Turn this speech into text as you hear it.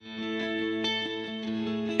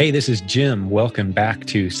Hey, this is Jim. Welcome back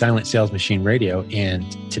to Silent Sales Machine Radio. And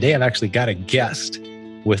today I've actually got a guest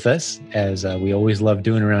with us, as we always love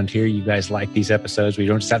doing around here. You guys like these episodes. We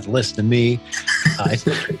don't just have to listen to me. It's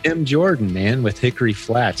Tim Jordan, man, with Hickory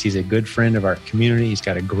Flats. He's a good friend of our community. He's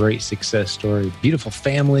got a great success story, beautiful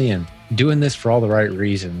family, and doing this for all the right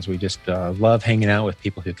reasons. We just love hanging out with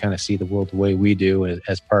people who kind of see the world the way we do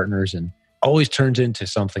as partners, and always turns into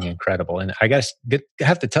something incredible. And I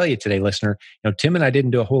have to tell you today, listener, Tim and I didn't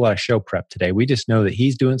do a whole lot of show prep today. We just know that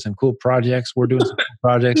he's doing some cool projects. We're doing some cool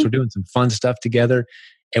projects. We're doing some fun stuff together.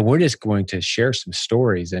 And we're just going to share some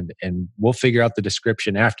stories, and we'll figure out the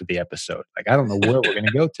description after the episode. Like, I don't know where we're going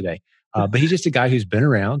to go today. But he's just a guy who's been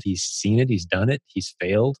around. He's seen it. He's done it. He's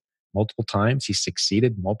failed multiple times. He's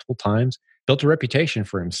succeeded multiple times, built a reputation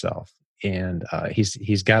for himself. And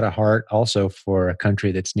he's got a heart also for a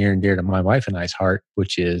country that's near and dear to my wife and I's heart,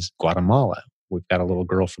 which is Guatemala. We've got a little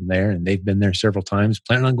girl from there, and they've been there several times,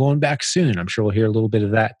 planning on going back soon. I'm sure we'll hear a little bit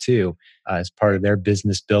of that too, as part of their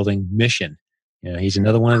business building mission. He's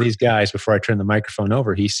another one of these guys. Before I turn the microphone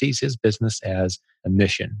over, he sees his business as a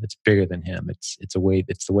mission. It's bigger than him. It's the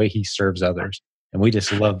way he serves others, and we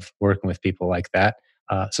just love working with people like that.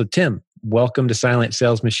 So Tim, welcome to Silent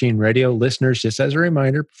Sales Machine Radio. Listeners, just as a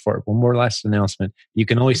reminder, before one more last announcement, you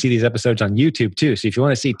can always see these episodes on YouTube too. So if you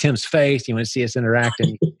want to see Tim's face, you want to see us interacting,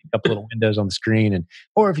 you can see a couple little windows on the screen,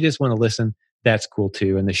 or if you just want to listen, that's cool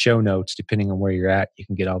too. And the show notes, depending on where you're at, you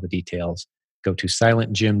can get all the details. Go to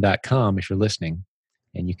silentjim.com if you're listening,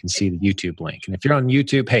 and you can see the YouTube link. And if you're on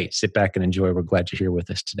YouTube, hey, sit back and enjoy. We're glad you're here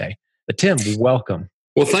with us today. But Tim, welcome.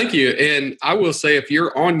 Well, thank you. And I will say, if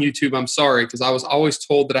you're on YouTube, I'm sorry, because I was always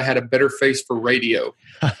told that I had a better face for radio.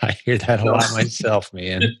 I hear that a lot myself,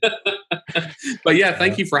 man. But yeah,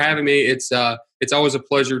 thank you for having me. It's always a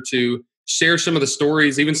pleasure to share some of the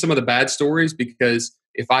stories, even some of the bad stories, because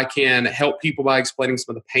if I can help people by explaining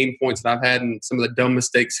some of the pain points that I've had and some of the dumb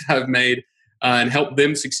mistakes that I've made, and help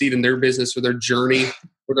them succeed in their business or their journey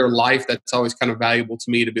or their life, that's always kind of valuable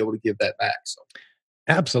to me to be able to give that back. So.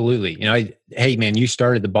 Absolutely. Hey man, you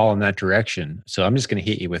started the ball in that direction. So I'm just going to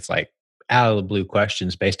hit you with like out of the blue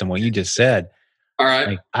questions based on what you just said. All right.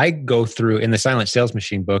 Like, I go through in the Silent Sales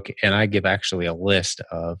Machine book, and I give actually a list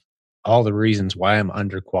of all the reasons why I'm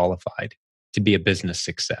underqualified to be a business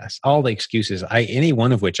success. All the excuses, any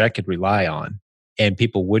one of which I could rely on, and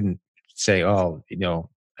people wouldn't say, "Oh,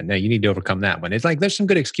 no, you need to overcome that one." It's like, there's some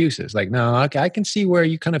good excuses. Like, no, I can see where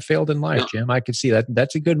you kind of failed in life, Jim. I can see that.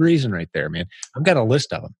 That's a good reason right there, man. I've got a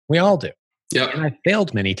list of them. We all do. Yeah. And I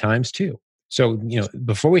failed many times too. So,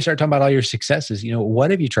 before we start talking about all your successes, what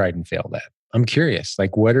have you tried and failed at? I'm curious.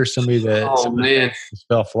 Like, what are some of the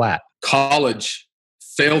fell flat? College.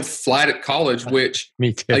 Failed flat at college, which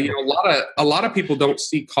me too. A lot of people don't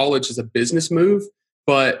see college as a business move,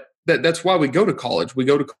 but that's why we go to college. We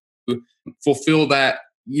go to fulfill that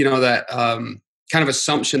kind of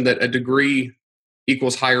assumption that a degree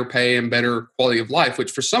equals higher pay and better quality of life,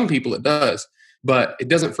 which for some people it does, but it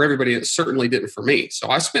doesn't for everybody. It certainly didn't for me. So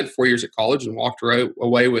I spent 4 years at college and walked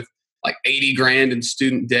away with like 80 grand in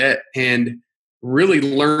student debt, and really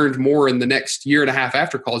learned more in the next year and a half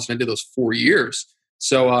after college than I did those 4 years.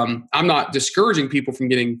 So I'm not discouraging people from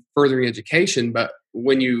getting furthering education, but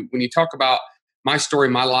when you talk about my story,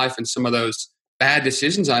 my life, and some of those bad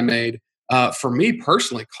decisions I made, for me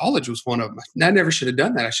personally, college was one of them. I never should have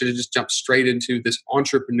done that. I should have just jumped straight into this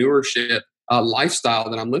entrepreneurship lifestyle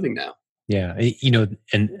that I'm living now. Yeah.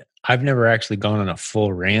 And I've never actually gone on a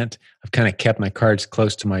full rant. I've kind of kept my cards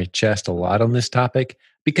close to my chest a lot on this topic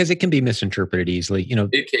because it can be misinterpreted easily.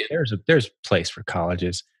 It can. There's a place for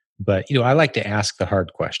colleges, but I like to ask the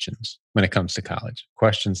hard questions when it comes to college.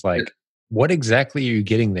 Questions like, what exactly are you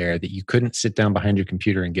getting there that you couldn't sit down behind your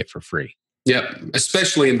computer and get for free? Yep,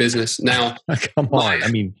 especially in business now. Come on. I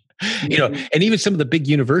mean, and even some of the big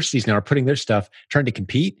universities now are putting their stuff, trying to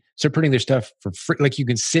compete. So they're putting their stuff for free. Like, you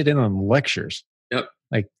can sit in on lectures. Yep.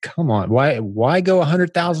 Like, come on. Why go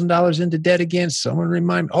 $100,000 into debt again? Someone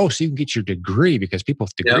remind me. Oh, so you can get your degree because people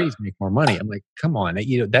with degrees make more money. I'm like, come on.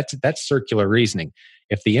 That's circular reasoning.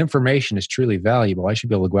 If the information is truly valuable, I should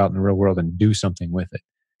be able to go out in the real world and do something with it.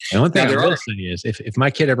 And one thing I will say is, if my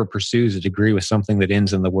kid ever pursues a degree with something that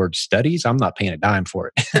ends in the word studies, I'm not paying a dime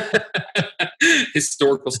for it.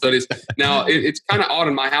 Historical studies. Now, it's kind of odd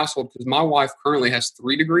in my household because my wife currently has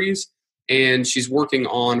 3 degrees, and she's working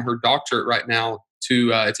on her doctorate right now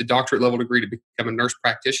it's a doctorate level degree to become a nurse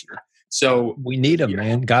practitioner. So we need them,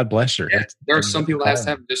 man. God bless her. Yeah, there are some people that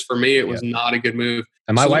have it. Just for me, it was not a good move.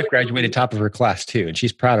 And my wife graduated top of her class too, and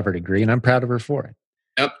she's proud of her degree, and I'm proud of her for it.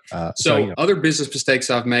 Yep. So other business mistakes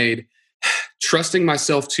I've made, trusting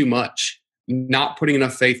myself too much. not putting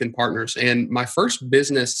enough faith in partners. And my first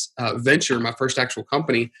business venture, my first actual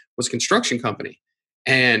company was a construction company.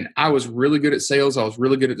 And I was really good at sales. I was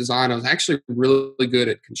really good at design. I was actually really good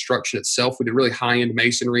at construction itself. We did really high-end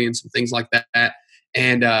masonry and some things like that.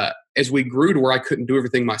 And as we grew to where I couldn't do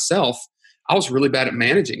everything myself, I was really bad at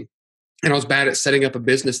managing. And I was bad at setting up a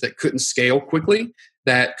business that couldn't scale quickly,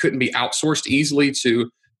 that couldn't be outsourced easily to,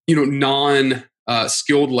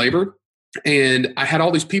 non-skilled labor. And I had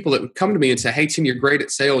all these people that would come to me and say, "Hey, Tim, you're great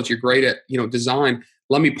at sales. You're great at, design.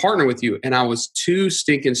 Let me partner with you." And I was too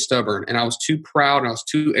stinking stubborn, and I was too proud, and I was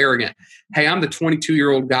too arrogant. Hey, I'm the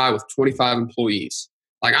 22-year-old guy with 25 employees.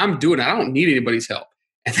 Like, I'm doing it. I don't need anybody's help.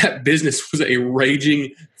 And that business was a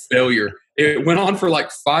raging failure. It went on for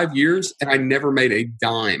like 5 years, and I never made a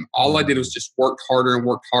dime. All I did was just worked harder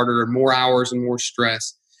and more hours and more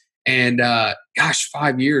stress. And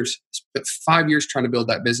 5 years, spent 5 years trying to build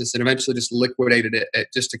that business, and eventually just liquidated it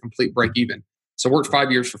at just a complete break even. So I worked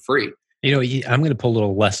 5 years for free. I'm going to pull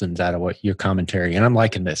little lessons out of what your commentary, and I'm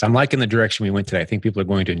liking this. I'm liking the direction we went today. I think people are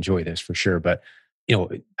going to enjoy this for sure. But,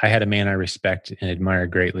 I had a man I respect and admire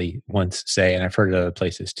greatly once say, and I've heard it other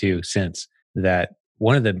places too since, that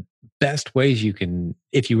one of the best ways you can,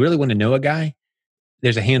 if you really want to know a guy,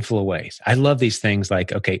 there's a handful of ways. I love these things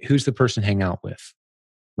like, okay, who's the person hang out with,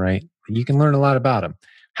 right? You can learn a lot about them.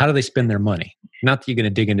 How do they spend their money? Not that you're going to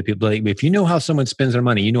dig into people. But if you know how someone spends their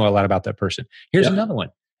money, you know a lot about that person. Here's another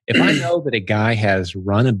one. If I know that a guy has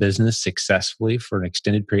run a business successfully for an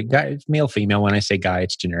extended period, guy, male, female, when I say guy,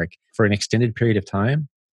 it's generic, for an extended period of time,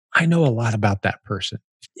 I know a lot about that person.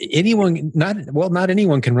 Not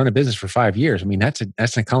anyone can run a business for 5 years. I mean, that's an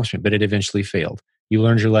accomplishment, but it eventually failed. You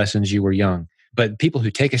learned your lessons, you were young. But people who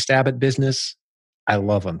take a stab at business, I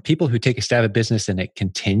love them. People who take a stab at business and it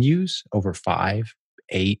continues over 5,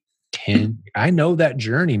 8, 10. I know that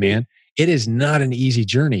journey, man. It is not an easy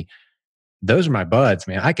journey. Those are my buds,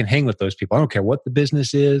 man. I can hang with those people. I don't care what the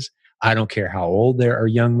business is. I don't care how old they are or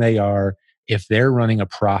young they are. If they're running a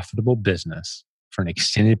profitable business for an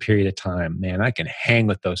extended period of time, man, I can hang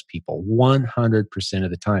with those people 100% of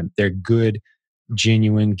the time. They're good,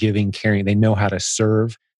 genuine, giving, caring. They know how to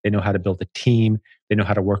serve. They know how to build a team. They know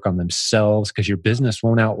how to work on themselves, because your business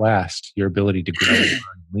won't outlast your ability to grow and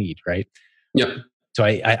lead, right? Yep. So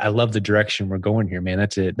I love the direction we're going here, man.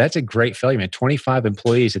 That's a great failure, man. 25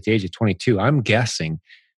 employees at the age of 22. I'm guessing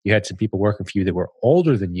you had some people working for you that were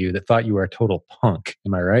older than you that thought you were a total punk.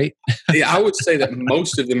 Am I right? Yeah, I would say that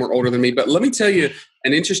most of them were older than me. But let me tell you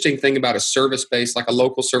an interesting thing about a service-based, like a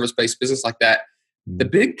local service-based business like that. The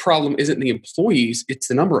big problem isn't the employees, it's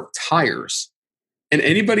the number of tires. And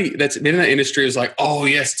anybody that's been in that industry is like, "Oh,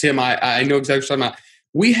 yes, Tim, I know exactly what you're talking about."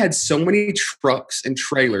 We had so many trucks and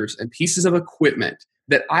trailers and pieces of equipment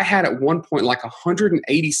that I had at one point like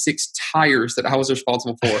 186 tires that I was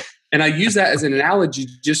responsible for. And I use that as an analogy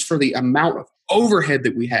just for the amount of overhead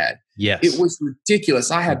that we had. Yes. It was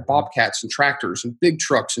ridiculous. I had bobcats and tractors and big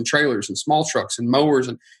trucks and trailers and small trucks and mowers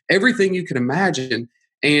and everything you can imagine.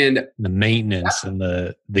 And the maintenance and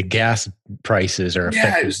the gas prices are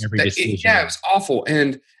affecting every decision. It was awful.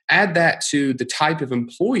 And add that to the type of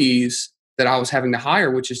employees that I was having to hire,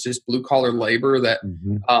 which is just blue collar labor that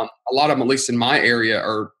a lot of them, at least in my area,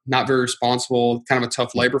 are not very responsible, kind of a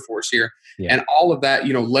tough labor force here. Yeah. And all of that,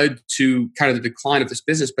 led to kind of the decline of this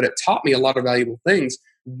business, but it taught me a lot of valuable things.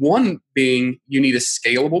 One being, you need a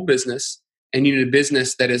scalable business, and you need a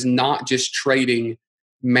business that is not just trading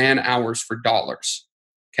man hours for dollars.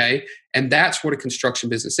 Okay. And that's what a construction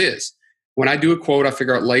business is. When I do a quote, I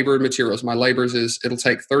figure out labor and materials. My labors is, it'll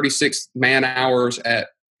take 36 man hours at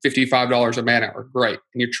 $55 a man hour. Great.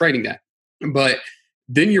 And you're trading that. But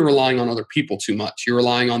then you're relying on other people too much. You're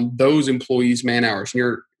relying on those employees' man hours. And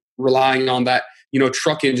you're relying on that,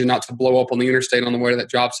 truck engine not to blow up on the interstate on the way to that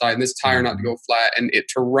job site, and this tire not to go flat, and it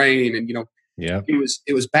to rain. And,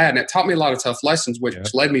 it was bad. And it taught me a lot of tough lessons, which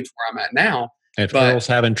led me to where I'm at now. If Earl's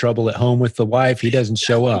having trouble at home with the wife, he doesn't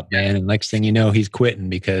show up, man. And next thing you know, he's quitting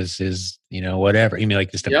because his, whatever.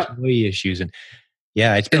 Like just employee issues. And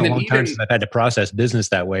yeah, it's been a long time since I've had to process business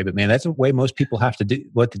that way. But man, that's the way most people have to do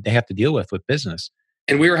what they have to deal with business.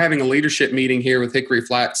 And we were having a leadership meeting here with Hickory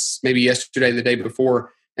Flats maybe yesterday, the day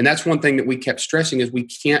before. And that's one thing that we kept stressing is we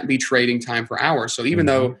can't be trading time for hours. So even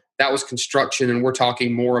though that was construction and we're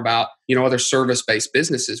talking more about, other service-based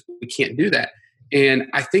businesses, we can't do that. And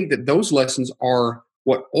I think that those lessons are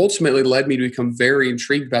what ultimately led me to become very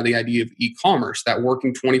intrigued by the idea of e-commerce, that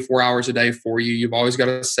working 24 hours a day for you. You've always got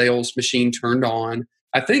a sales machine turned on.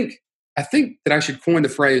 I think that I should coin the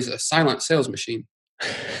phrase a silent sales machine.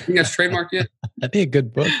 You guys trademarked yet? That'd be a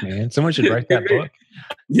good book, man. Someone should write that book.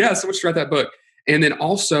 Yeah, someone should write that book. And then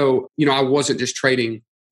also, I wasn't just trading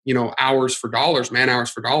hours for dollars, man hours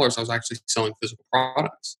for dollars. I was actually selling physical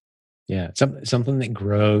products. Yeah, something that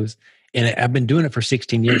grows. And I've been doing it for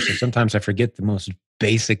 16 years, so sometimes I forget the most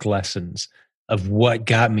basic lessons of what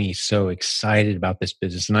got me so excited about this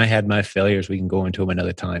business. And I had my failures. We can go into them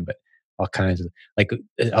another time, but all kinds of, like,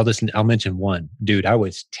 I'll mention one. Dude, I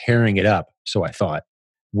was tearing it up, so I thought,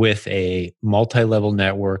 with a multi-level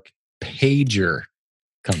network pager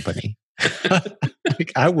company.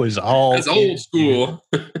 Like, I was all That's old school.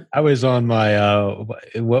 I was on my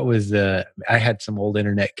I had some old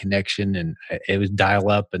internet connection, and it was dial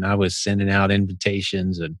up, and I was sending out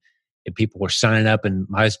invitations, and people were signing up, and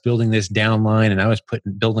I was building this downline, and I was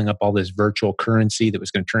building up all this virtual currency that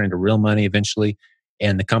was going to turn into real money eventually.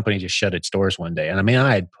 And the company just shut its doors one day. And I mean,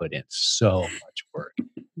 I had put in so much work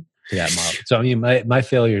to that model. So I mean, my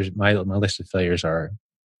failures, my list of failures are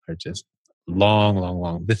just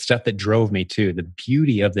long. The stuff that drove me to the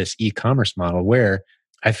beauty of this e-commerce model, where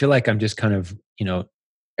I feel like I'm just kind of,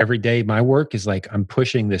 every day my work is like I'm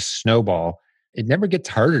pushing this snowball. It never gets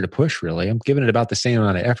harder to push, really. I'm giving it about the same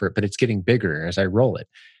amount of effort, but it's getting bigger as I roll it.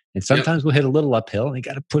 And sometimes we'll hit a little uphill and you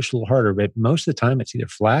got to push a little harder, but most of the time it's either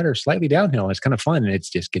flat or slightly downhill. It's kind of fun, and it's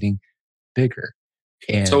just getting bigger.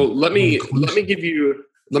 And so let me give you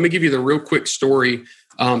the real quick story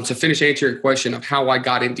to finish answering your question of how I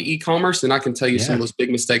got into e-commerce, and I can tell you some of those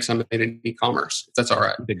big mistakes I made in e-commerce, if that's all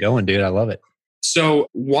right. Keep it going, dude. I love it. So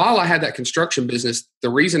while I had that construction business, the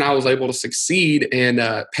reason I was able to succeed and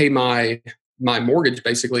pay my mortgage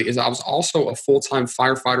basically is I was also a full-time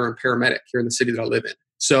firefighter and paramedic here in the city that I live in.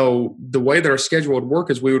 So the way that our schedule would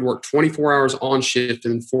work is we would work 24 hours on shift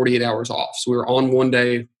and 48 hours off. So we were on one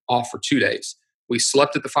day, off for 2 days. We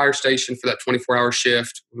slept at the fire station for that 24-hour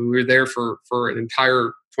shift. We were there for an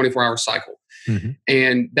entire 24-hour cycle. Mm-hmm.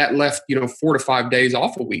 And that left, 4 to 5 days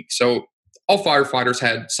off a week. So all firefighters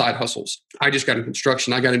had side hustles. I just got into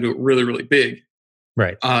construction. I got into it really, really big.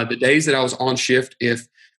 Right. The days that I was on shift, if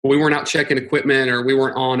we weren't out checking equipment or we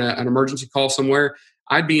weren't on an emergency call somewhere,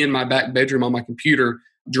 I'd be in my back bedroom on my computer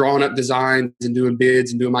drawing up designs and doing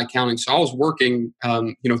bids and doing my accounting. So I was working,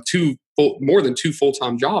 more than 2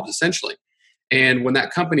 full-time jobs essentially. And when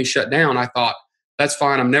that company shut down, I thought, that's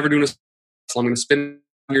fine. I'm never doing this. So I'm going to spend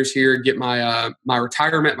years here, get my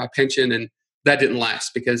retirement, my pension. And that didn't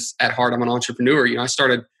last because at heart, I'm an entrepreneur.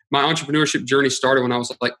 My entrepreneurship journey started when I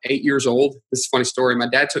was like 8 years old. This is a funny story. My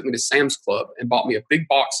dad took me to Sam's Club and bought me a big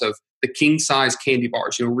box of the king size candy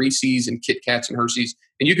bars, Reese's and Kit Kats and Hershey's.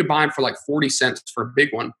 And you could buy them for like 40 cents for a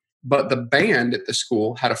big one. But the band at the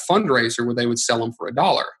school had a fundraiser where they would sell them for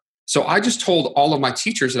 $1. So I just told all of my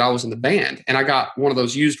teachers that I was in the band, and I got one of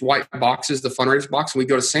those used white boxes, the fundraiser box, and we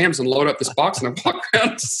go to Sam's and load up this box, and I walk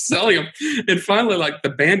around selling them. And finally, like, the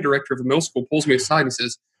band director of the middle school pulls me aside and he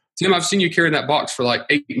says, "Tim, I've seen you carrying that box for like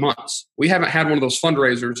 8 months. We haven't had one of those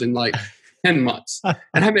fundraisers in like 10 months.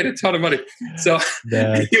 And I made a ton of money." So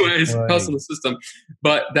anyways, hustle the system.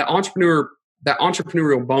 But that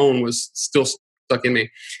entrepreneurial bone was still stuck in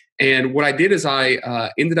me. And what I did is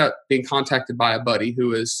I ended up being contacted by a buddy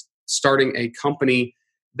who is starting a company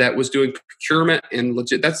that was doing procurement and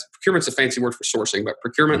procurement's a fancy word for sourcing, but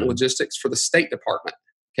procurement and logistics for the State Department.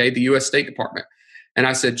 Okay, the U.S. State Department. And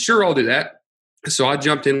I said, sure, I'll do that. So I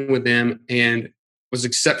jumped in with them and was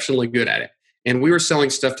exceptionally good at it. And we were selling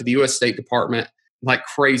stuff to the U.S. State Department like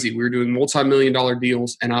crazy. We were doing multi-million-dollar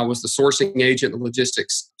deals, and I was the sourcing agent, the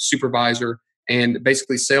logistics supervisor, and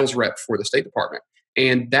basically sales rep for the State Department.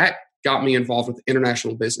 And that got me involved with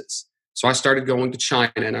international business. So I started going to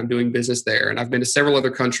China, and I'm doing business there. And I've been to several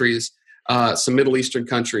other countries, some Middle Eastern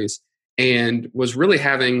countries, and was really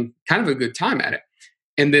having kind of a good time at it.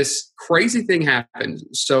 And this crazy thing happened.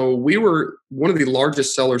 So we were one of the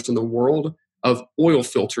largest sellers in the world of oil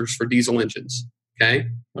filters for diesel engines.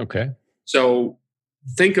 Okay. So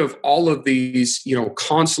think of all of these,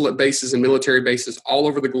 consulate bases and military bases all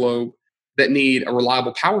over the globe that need a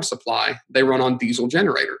reliable power supply. They run on diesel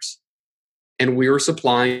generators. And we were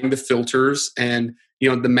supplying the filters and,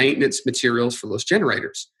 the maintenance materials for those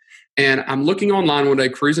generators. And I'm looking online one day,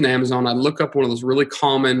 cruising Amazon. I look up one of those really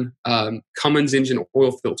common Cummins engine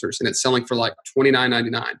oil filters, and it's selling for like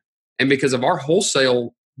 $29.99. And because of our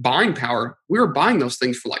wholesale buying power, we were buying those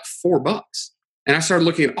things for like $4. And I started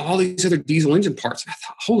looking at all these other diesel engine parts. And I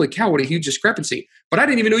thought, holy cow, what a huge discrepancy. But I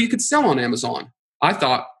didn't even know you could sell on Amazon. I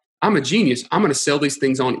thought, I'm a genius. I'm going to sell these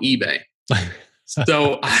things on eBay.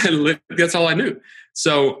 So that's all I knew.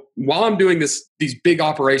 So while I'm doing these big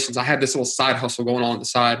operations, I had this little side hustle going on the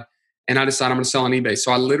side, and I decided I'm going to sell on eBay.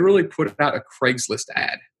 So I literally put out a Craigslist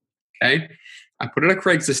ad. Okay. I put out a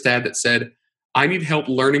Craigslist ad that said, I need help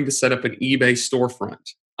learning to set up an eBay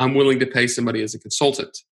storefront. I'm willing to pay somebody as a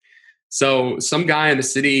consultant. So some guy in the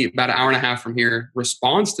city about an hour and a half from here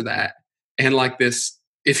responds to that. And like this,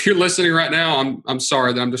 if you're listening right now, I'm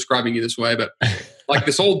sorry that I'm describing you this way, but like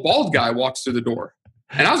this old bald guy walks through the door.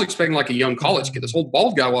 And I was expecting like a young college kid. This old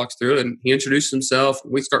bald guy walks through and he introduces himself.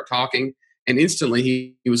 And we start talking. And instantly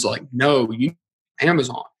he was like, no, you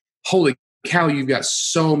Amazon. Holy cow, you've got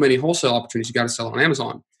so many wholesale opportunities. You got to sell on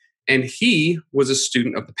Amazon. And he was a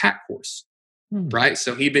student of the PAC course, right?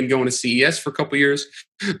 So he'd been going to CES for a couple of years.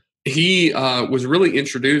 He was really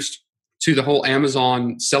introduced to the whole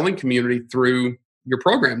Amazon selling community through your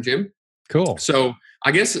program, Jim. Cool. So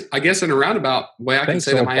I guess in a roundabout way, I can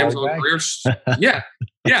say that my Amazon career,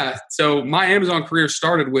 yeah. So my Amazon career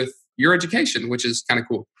started with your education, which is kind of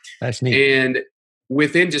cool. That's neat. And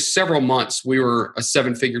within just several months, we were a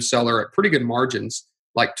 7-figure seller at pretty good margins,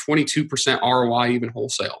 like 22% ROI, even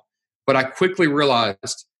wholesale. But I quickly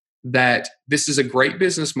realized that this is a great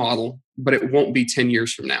business model, but it won't be 10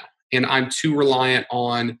 years from now. And I'm too reliant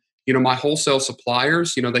on, my wholesale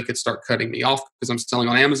suppliers. They could start cutting me off because I'm selling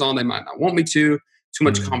on Amazon. They might not want me to. Too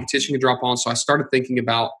much competition can drop on. So I started thinking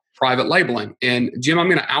about private labeling. And Jim, I'm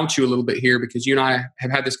going to out you a little bit here because you and I have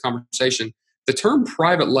had this conversation. The term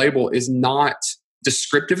private label is not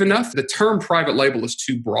descriptive enough. The term private label is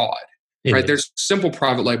too broad, right? There's simple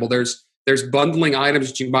private label. There's bundling items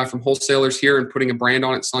that you can buy from wholesalers here and putting a brand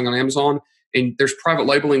on it, selling on Amazon. And there's private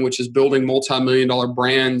labeling, which is building multi-million-dollar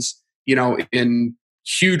brands, in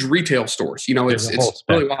huge retail stores. It's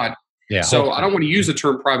really wide. Yeah. So I don't want to use the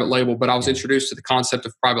term private label, but I was introduced to the concept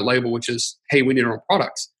of private label, which is, hey, we need our own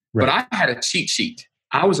products. Right. But I had a cheat sheet.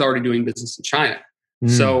 I was already doing business in China.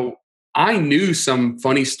 So I knew some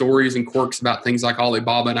funny stories and quirks about things like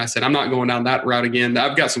Alibaba. And I said, I'm not going down that route again.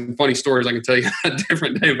 I've got some funny stories I can tell you a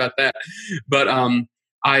different day about that. But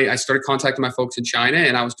I started contacting my folks in China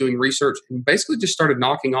and I was doing research and basically just started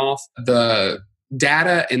knocking off the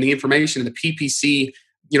data and the information and the PPC,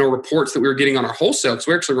 reports that we were getting on our wholesale, because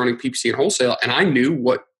we're actually running PPC and wholesale. And I knew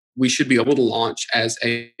what we should be able to launch as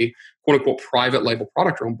a quote unquote private label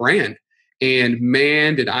product or own brand. And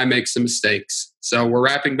man, did I make some mistakes. So we're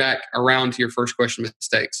wrapping back around to your first question,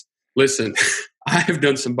 mistakes. Listen, I have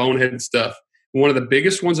done some boneheaded stuff. One of the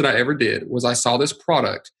biggest ones that I ever did was I saw this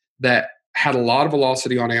product that had a lot of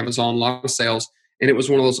velocity on Amazon, a lot of sales, and it was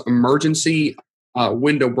one of those emergency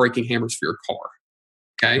window breaking hammers for your car.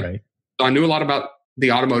 Okay. Right. So I knew a lot about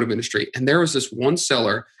the automotive industry. And there was this one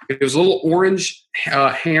seller. It was a little orange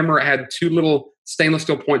hammer. It had 2 little stainless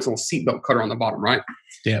steel points and a seatbelt cutter on the bottom, right?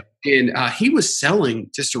 Yeah. And he was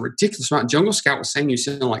selling just a ridiculous amount. Jungle Scout was saying he was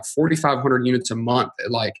selling like 4,500 units a month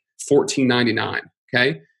at like $14.99.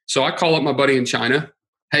 Okay. So I call up my buddy in China.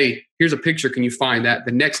 Hey, here's a picture. Can you find that?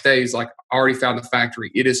 The next day is like, I already found the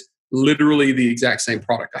factory. It is literally the exact same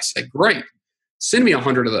product. I say, great. Send me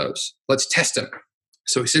 100 of those. Let's test them.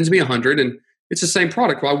 So he sends me 100 and it's the same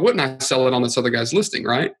product. Why wouldn't I sell it on this other guy's listing,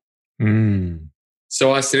 right?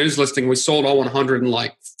 So I sent his listing. We sold all 100 in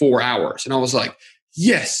like 4 hours. And I was like,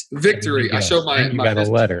 yes, victory. I showed my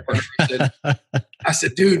letter. I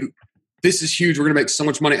said, dude, this is huge. We're going to make so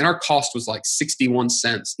much money. And our cost was like 61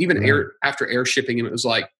 cents. Even after air shipping him, it was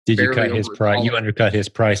like, did you cut his price? You undercut his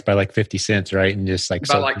price by like 50 cents, right? And just like,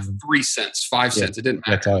 by like 3 cents, 5 cents. It didn't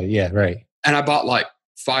matter. That's all. Yeah. Right. And I bought like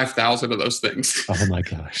 5,000 of those things. Oh my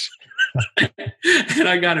gosh. And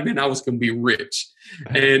I got him in. I was going to be rich.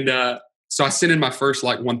 And so I sent in my first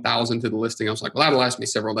like 1,000 to the listing. I was like, well, that'll last me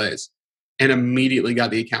several days. And immediately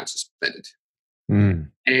got the account suspended.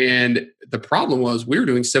 And the problem was we were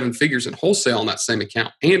doing 7 figures in wholesale on that same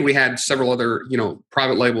account. And we had several other,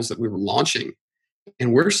 private labels that we were launching.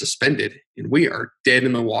 And we're suspended and we are dead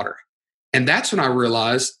in the water. And that's when I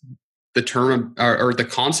realized the term or the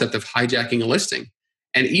concept of hijacking a listing.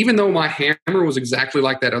 And even though my hammer was exactly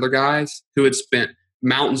like that other guy's who had spent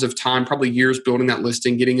mountains of time, probably years building that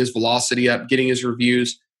listing, getting his velocity up, getting his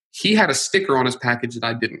reviews, he had a sticker on his package that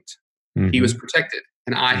I didn't. He was protected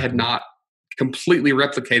and I had not completely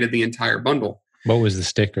replicated the entire bundle. What was the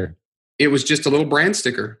sticker? It was just a little brand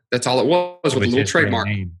sticker. That's all it was with a little trademark.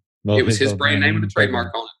 It was his brand name with a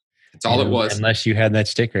trademark on it. That's all it was. Unless you had that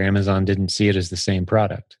sticker, Amazon didn't see it as the same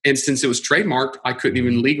product. And since it was trademarked, I couldn't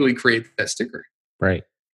even legally create that sticker. Right.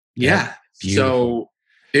 Yeah. So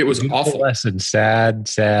it was beautiful awful. Lesson, sad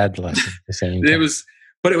lesson. The same time.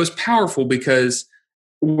 But it was powerful because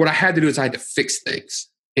what I had to do is I had to fix things.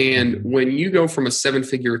 And when you go from a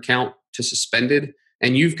 7-figure account to suspended,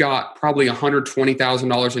 and you've got probably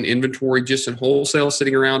 $120,000 in inventory just in wholesale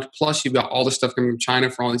sitting around, plus you've got all the stuff coming from China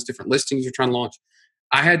for all these different listings you're trying to launch,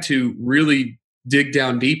 I had to really dig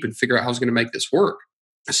down deep and figure out how I was going to make this work.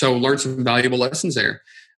 So learn some valuable lessons there.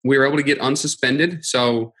 We were able to get unsuspended.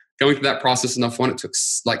 So going through that process enough one. It took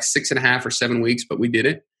like 6.5 or 7 weeks, but we did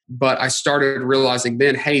it. But I started realizing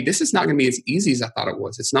then, hey, this is not going to be as easy as I thought it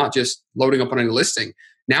was. It's not just loading up on any listing.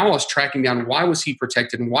 Now I was tracking down why was he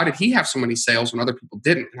protected and why did he have so many sales when other people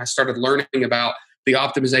didn't? And I started learning about the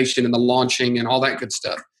optimization and the launching and all that good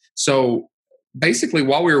stuff. So basically,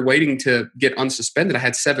 while we were waiting to get unsuspended, I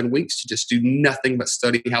had 7 weeks to just do nothing but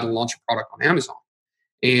study how to launch a product on Amazon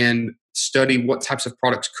and study what types of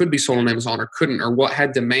products could be sold on Amazon or couldn't, or what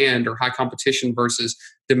had demand or high competition versus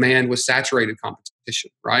demand with saturated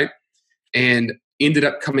competition, right? And ended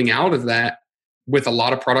up coming out of that with a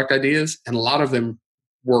lot of product ideas, and a lot of them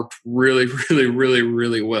worked really, really, really,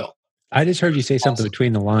 really well. I just heard you say something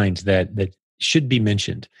between the lines that should be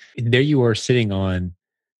mentioned. There you are sitting on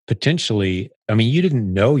potentially, I mean, you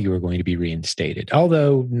didn't know you were going to be reinstated,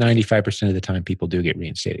 although 95% of the time people do get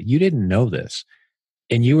reinstated. You didn't know this,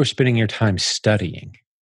 and you were spending your time studying.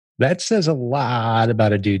 That says a lot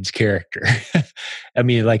about a dude's character. I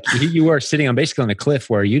mean, like you are sitting on basically on a cliff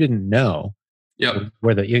where you didn't know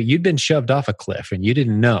whether you'd been shoved off a cliff and you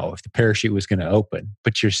didn't know if the parachute was going to open,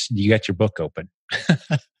 but you got your book open.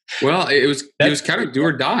 Well, it was kind of do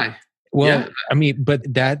or die. Well, yeah. I mean, but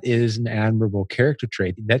that is an admirable character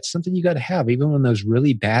trait. That's something you got to have, even on those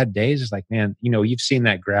really bad days. It's like, man, you've seen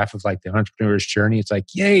that graph of like the entrepreneur's journey. It's like,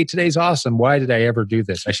 yay, today's awesome. Why did I ever do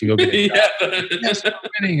this? I should go get it. Yes, I'm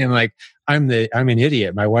winning. And like, I'm an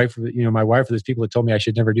idiot. My wife, or those people that told me I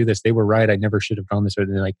should never do this, they were right. I never should have gone this way.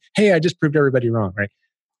 And they're like, hey, I just proved everybody wrong, right?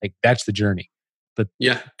 Like that's the journey. But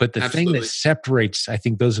the absolutely. thing that separates, I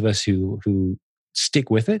think, those of us who stick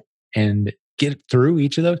with it and get through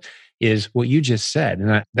each of those is what you just said.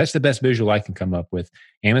 And that's the best visual I can come up with.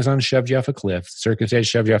 Amazon shoved you off a cliff, Circumstance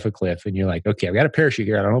shoved you off a cliff, and you're like, okay, I've got a parachute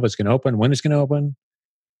here. I don't know if it's going to open, when it's going to open,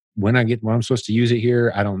 when I'm supposed to use it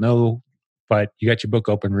here. I don't know, but you got your book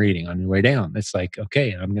open reading on your way down. It's like,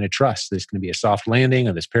 okay, I'm going to trust there's going to be a soft landing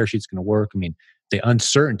or this parachute's going to work. I mean, the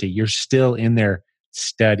uncertainty, you're still in there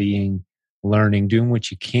studying, learning, doing what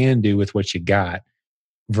you can do with what you got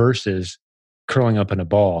versus curling up in a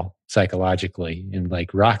ball psychologically and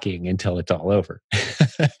like rocking until it's all over.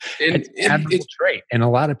 It's an admirable trait. And a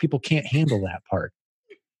lot of people can't handle that part.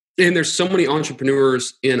 And there's so many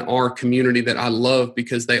entrepreneurs in our community that I love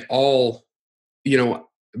because they all,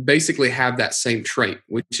 basically have that same trait,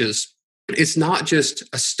 which is it's not just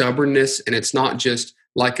a stubbornness and it's not just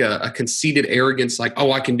like a conceited arrogance, like,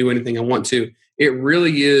 oh, I can do anything I want to. It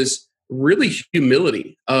really is really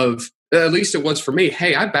humility of, at least it was for me.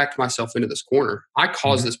 Hey, I backed myself into this corner. I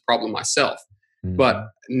caused this problem myself. But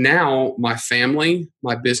now my family,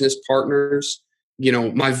 my business partners,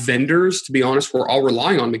 my vendors, to be honest, were all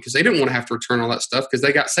relying on me because they didn't want to have to return all that stuff because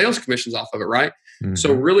they got sales commissions off of it, right?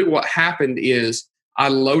 So really what happened is I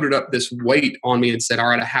loaded up this weight on me and said, all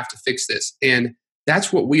right, I have to fix this. And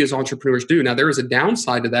that's what we as entrepreneurs do. Now, there is a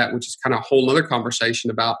downside to that, which is kind of a whole other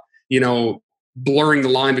conversation about, blurring the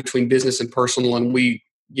line between business and personal. And we,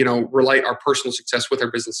 relate our personal success with our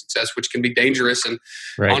business success, which can be dangerous. And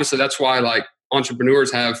honestly, that's why like entrepreneurs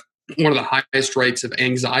have one of the highest rates of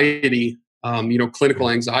anxiety, clinical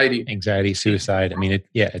anxiety, suicide. I mean,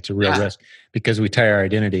 it's a real risk because we tie our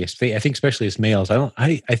identity. I think especially as males,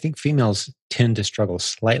 I think females tend to struggle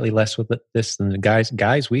slightly less with this than the guys.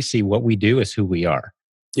 Guys, we see what we do as who we are.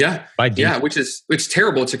 Yeah. Which is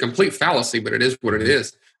terrible. It's a complete fallacy, but it is what it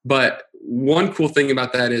is. But one cool thing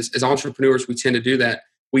about that is as entrepreneurs, we tend to do that.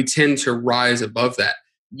 We tend to rise above that.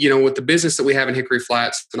 With the business that we have in Hickory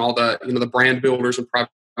Flats and all the, the brand builders and private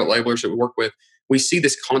labelers that we work with, we see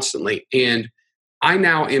this constantly. And I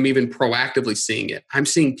now am even proactively seeing it. I'm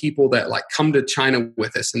seeing people that like come to China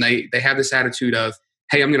with us and they have this attitude of,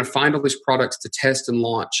 hey, I'm going to find all these products to test and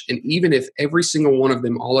launch. And even if every single one of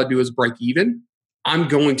them, all I do is break even, I'm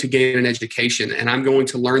going to gain an education and I'm going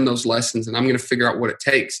to learn those lessons and I'm going to figure out what it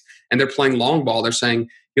takes. And they're playing long ball. They're saying,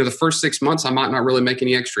 the first 6 months, I might not really make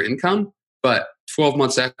any extra income, but 12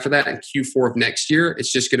 months after that in Q4 of next year,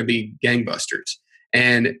 it's just going to be gangbusters.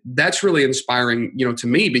 And that's really inspiring, to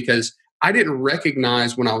me, because I didn't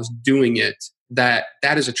recognize when I was doing it that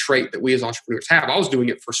is a trait that we as entrepreneurs have. I was doing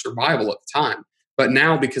it for survival at the time. But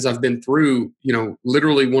now because I've been through,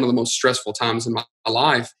 literally one of the most stressful times in my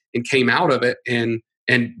life and came out of it and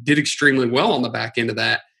did extremely well on the back end of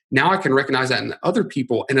that, now I can recognize that in other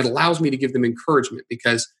people and it allows me to give them encouragement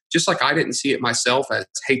because just like I didn't see it myself as,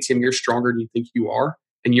 hey, Tim, you're stronger than you think you are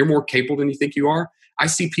and you're more capable than you think you are. I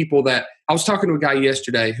see people that I was talking to a guy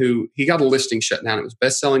yesterday who he got a listing shut down. It was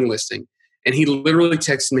best-selling listing. And he literally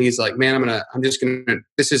texted me. He's like, man,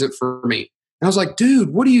 this isn't for me. And I was like, dude,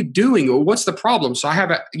 what are you doing? What's the problem? So I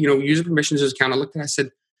have, user permissions account. I looked and I said,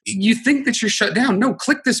 you think that you're shut down. No,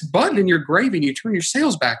 click this button in your gravy and you turn your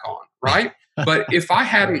sales back on, right? But if I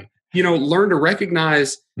hadn't, learned to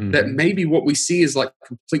recognize that maybe what we see is like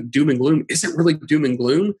complete doom and gloom isn't really doom and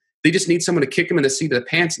gloom. They just need someone to kick them in the seat of the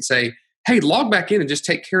pants and say, hey, log back in and just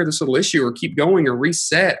take care of this little issue, or keep going, or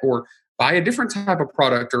reset, or buy a different type of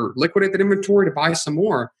product, or liquidate that inventory to buy some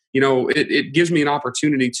more. It gives me an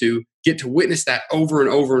opportunity to get to witness that over and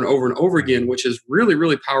over and over and over again, which is really,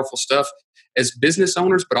 really powerful stuff as business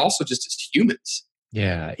owners, but also just as humans.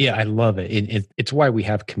 Yeah, I love it. It's why we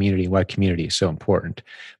have community, why community is so important.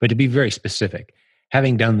 But to be very specific,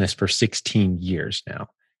 having done this for 16 years now,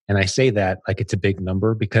 and I say that like it's a big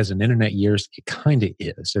number because in internet years, it kind of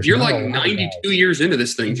is. You're like 92 years into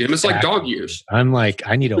this thing, Jim. It's like dog years. I'm like,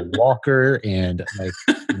 I need a walker and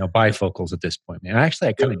bifocals at this point, man. Actually,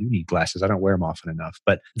 I kind of do need glasses. I don't wear them often enough.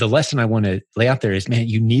 But the lesson I want to lay out there is, man,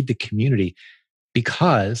 you need the community,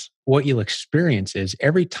 because what you'll experience is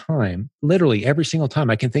every time, literally every single time,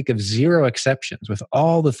 I can think of zero exceptions with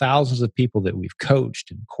all the thousands of people that we've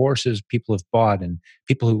coached and courses people have bought and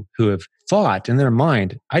people who have thought in their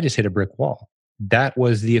mind, I just hit a brick wall. That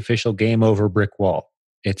was the official game over brick wall.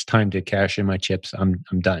 It's time to cash in my chips. I'm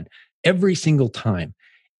done. Every single time,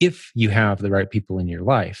 if you have the right people in your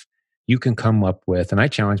life, you can come up with, and I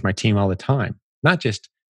challenge my team all the time, not just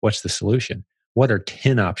what's the solution, what are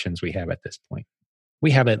 10 options we have at this point? We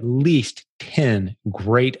have at least 10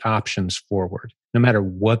 great options forward, no matter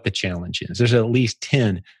what the challenge is. There's at least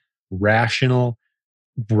 10 rational,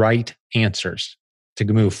 right answers to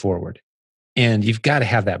move forward. And you've got to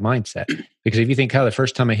have that mindset. Because if you think, the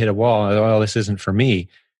first time I hit a wall, this isn't for me,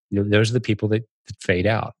 those are the people that fade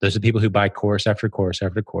out. Those are the people who buy course after course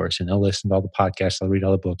after course, and they'll listen to all the podcasts, they'll read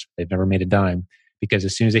all the books. They've never made a dime, because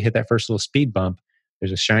as soon as they hit that first little speed bump,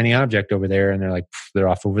 there's a shiny object over there, and they're like, they're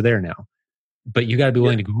off over there now. But you got to be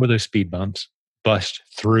willing to go over those speed bumps, bust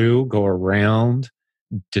through, go around,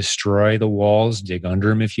 destroy the walls, dig under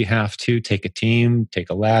them if you have to, take a team,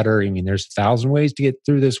 take a ladder. I mean, there's 1,000 ways to get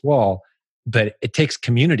through this wall, but it takes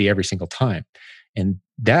community every single time. And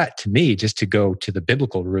that, to me, just to go to the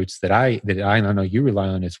biblical roots that I know you rely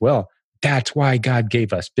on as well, that's why God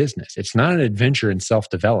gave us business. It's not an adventure in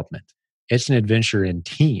self-development. It's an adventure in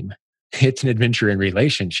team. It's an adventure in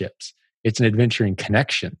relationships. It's an adventure in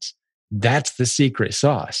connections. That's the secret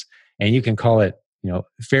sauce. And you can call it,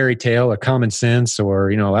 fairy tale or common sense,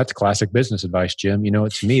 or, that's classic business advice, Jim.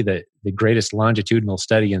 To me, the greatest longitudinal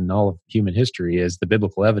study in all of human history is the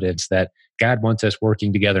biblical evidence that God wants us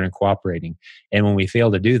working together and cooperating. And when we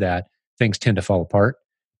fail to do that, things tend to fall apart.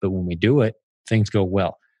 But when we do it, things go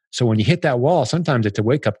well. So when you hit that wall, sometimes it's a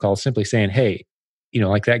wake-up call, simply saying, hey,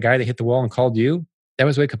 like that guy that hit the wall and called you, that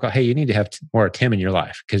was a wake-up call. Hey, you need to have more of Tim in your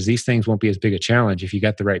life, because these things won't be as big a challenge if you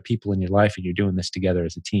got the right people in your life and you're doing this together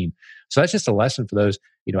as a team. So that's just a lesson for those,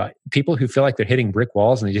 people who feel like they're hitting brick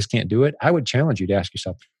walls and they just can't do it. I would challenge you to ask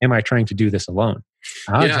yourself, am I trying to do this alone?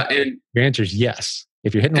 The answer is yes.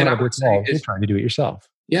 If you're hitting a lot of brick walls, you're trying to do it yourself.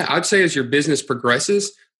 Yeah, I'd say as your business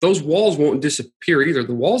progresses, those walls won't disappear either.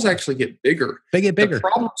 The walls actually get bigger. They get bigger. The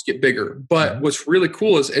problems get bigger. But what's really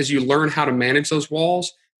cool is as you learn how to manage those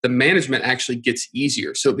walls, the management actually gets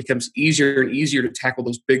easier. So it becomes easier and easier to tackle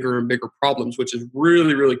those bigger and bigger problems, which is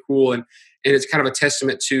really, really cool. And it's kind of a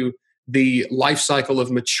testament to the life cycle of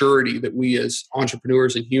maturity that we as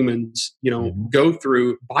entrepreneurs and humans, go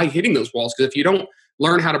through by hitting those walls. Because if you don't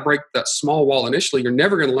learn how to break that small wall initially, you're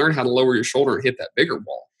never going to learn how to lower your shoulder and hit that bigger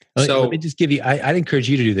wall. So let me just give you, I'd encourage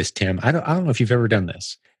you to do this, Tim. I don't know if you've ever done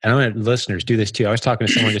this. And I want listeners do this too. I was talking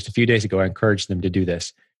to someone just a few days ago. I encouraged them to do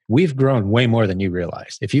this. We've grown way more than you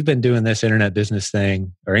realize. If you've been doing this internet business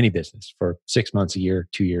thing or any business for 6 months, a year,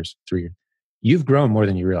 2 years, 3 years, you've grown more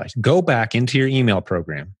than you realize. Go back into your email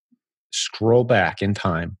program, scroll back in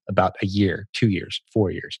time about a year, 2 years,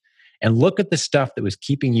 4 years, and look at the stuff that was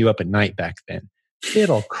keeping you up at night back then.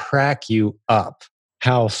 It'll crack you up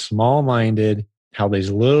how small-minded, how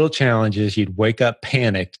these little challenges, you'd wake up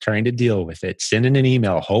panicked trying to deal with it, sending an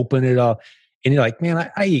email, hoping it all. And you're like,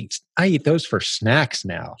 man, I eat those for snacks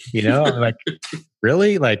now. I'm like,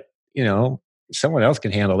 really? Like, someone else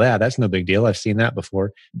can handle that. That's no big deal. I've seen that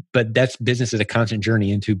before. But that's business is a constant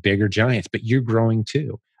journey into bigger giants. But you're growing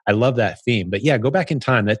too. I love that theme. But yeah, go back in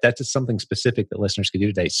time. That's just something specific that listeners could do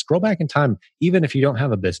today. Scroll back in time, even if you don't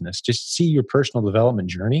have a business. Just see your personal development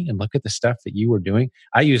journey and look at the stuff that you were doing.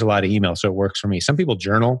 I use a lot of email, so it works for me. Some people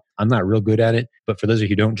journal. I'm not real good at it. But for those of you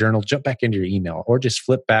who don't journal, jump back into your email or just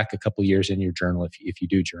flip back a couple years in your journal if you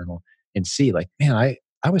do journal and see like, man,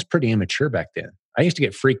 I was pretty immature back then. I used to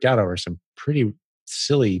get freaked out over some pretty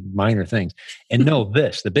silly minor things. And know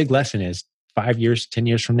this, the big lesson is 5 years, 10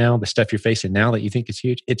 years from now, the stuff you're facing now that you think is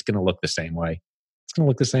huge, it's going to look the same way. it's going to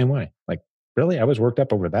look the same way. Like, really? I was worked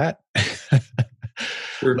up over that.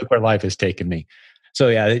 Sure. Look where life has taken me. So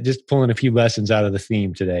yeah, just pulling a few lessons out of the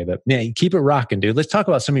theme today, but yeah, you keep it rocking, dude. Let's talk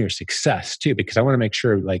about some of your success too, because I want to make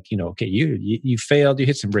sure, like, okay, you failed, you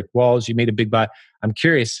hit some brick walls, you made a big buy. I'm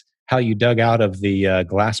curious how you dug out of the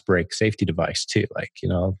glass break safety device too. Like,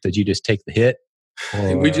 did you just take the hit?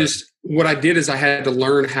 And what I did is I had to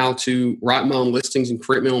learn how to write my own listings and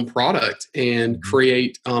create my own product and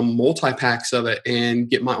create multi-packs of it and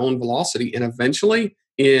get my own velocity. And eventually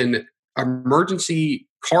in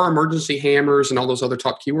car emergency hammers and all those other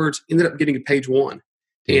top keywords, ended up getting to page 1.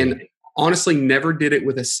 And honestly, never did it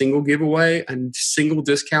with a single giveaway, a single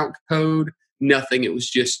discount code, nothing. It was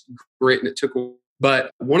just great. And it took,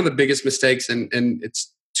 but one of the biggest mistakes, and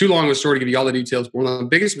it's too long of a story to give you all the details, but one of the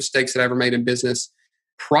biggest mistakes that I ever made in business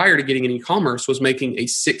prior to getting in e-commerce was making a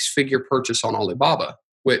 6-figure purchase on Alibaba,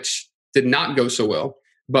 which did not go so well.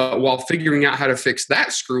 But while figuring out how to fix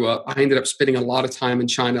that screw up, I ended up spending a lot of time in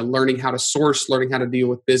China learning how to source, learning how to deal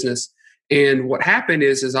with business. And what happened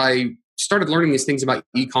is I started learning these things about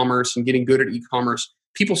e-commerce and getting good at e-commerce.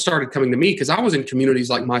 People started coming to me because I was in communities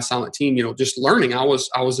like My Silent Team, just learning. I was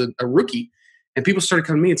a rookie. And people started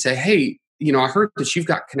coming to me and say, hey, I heard that you've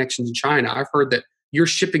got connections in China. I've heard that you're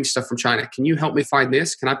shipping stuff from China. Can you help me find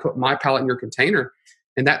this? Can I put my pallet in your container?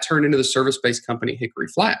 And that turned into the service-based company Hickory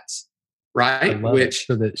Flats, right?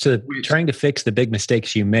 Trying to fix the big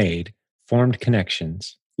mistakes you made, formed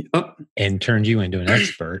connections, and turned you into an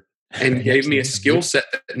expert. And gave me a skill set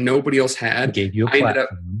that nobody else had. Gave you a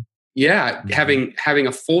platform. Having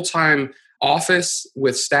a full-time office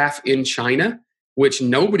with staff in China, which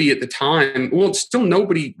nobody at the time, still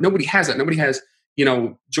nobody has that. Nobody has,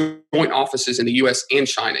 joint offices in the US and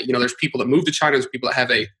China. There's people that move to China. There's people that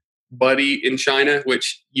have a buddy in China,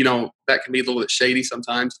 which, that can be a little bit shady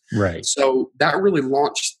sometimes. Right. So that really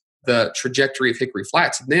launched the trajectory of Hickory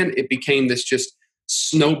Flats. And then it became this just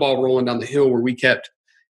snowball rolling down the hill where we kept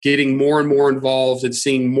getting more and more involved and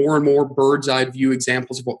seeing more and more bird's eye view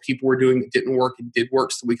examples of what people were doing that didn't work and did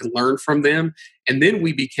work so we could learn from them. And then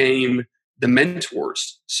we became the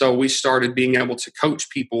mentors. So we started being able to coach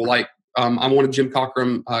people like, I'm one of Jim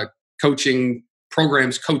Cockrum coaching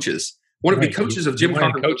programs coaches. One of the coaches of Jim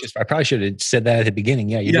Cockrum coaches. I probably should have said that at the beginning.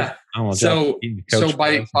 Yeah. So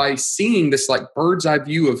by seeing this like bird's eye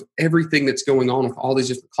view of everything that's going on with all these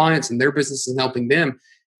different clients and their businesses and helping them,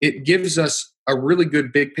 it gives us a really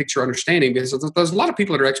good big picture understanding, because there's a lot of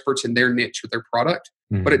people that are experts in their niche with their product,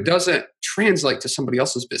 but it doesn't translate to somebody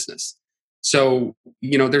else's business. So,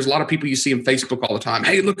 there's a lot of people you see on Facebook all the time.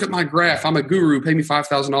 Hey, look at my graph. I'm a guru. Pay me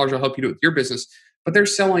 $5,000. I'll help you do it with your business. But they're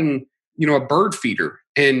selling, a bird feeder,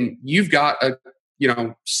 and you've got a,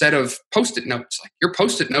 set of Post-it notes. Like, your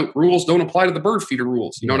Post-it note rules don't apply to the bird feeder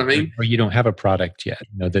rules. You know what I mean? Or you don't have a product yet.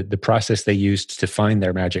 The process they used to find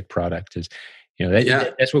their magic product is,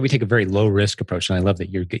 that's where we take a very low risk approach. And I love that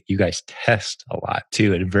you guys test a lot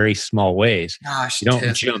too, in very small ways. Gosh, you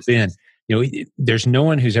don't jump in. There's no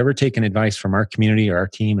one who's ever taken advice from our community or our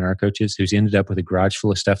team and our coaches who's ended up with a garage full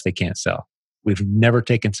of stuff they can't sell. We've never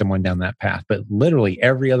taken someone down that path, but literally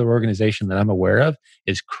every other organization that I'm aware of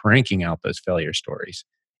is cranking out those failure stories.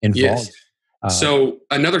 Yes. So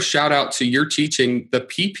another shout out to your teaching. The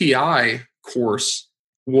PPI course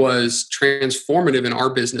was transformative in our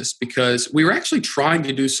business because we were actually trying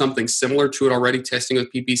to do something similar to it already, testing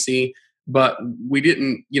with PPC, but we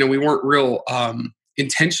didn't, we weren't real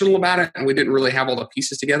intentional about it, and we didn't really have all the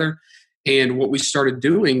pieces together. And what we started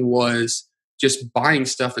doing was just buying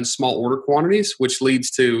stuff in small order quantities, which leads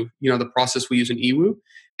to, the process we use in eWoo.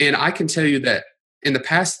 And I can tell you that in the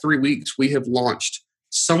past 3 weeks, we have launched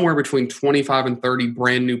somewhere between 25 and 30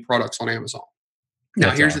 brand new products on Amazon.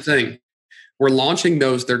 Now, here's the thing. We're launching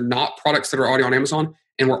those. They're not products that are already on Amazon,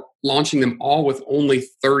 and we're launching them all with only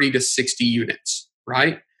 30 to 60 units,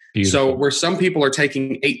 right? Beautiful. So where some people are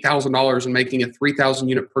taking $8,000 and making a 3,000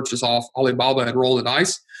 unit purchase off Alibaba and rolling the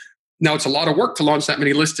dice, now it's a lot of work to launch that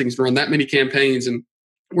many listings, run that many campaigns, and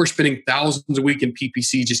we're spending thousands a week in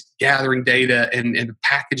PPC just gathering data, and the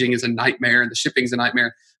packaging is a nightmare and the shipping is a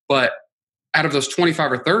nightmare. But out of those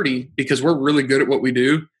 25 or 30, because we're really good at what we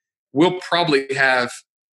do, we'll probably have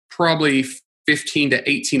 15 to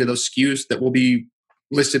 18 of those SKUs that will be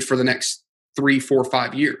listed for the next 3, 4,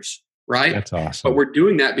 5 years. Right? That's awesome. But we're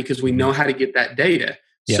doing that because we know how to get that data.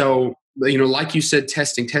 Yeah. So, like you said,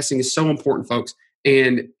 testing is so important, folks.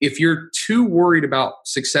 And if you're too worried about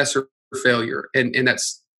success or failure, and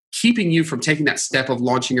that's keeping you from taking that step of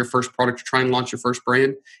launching your first product or trying to launch your first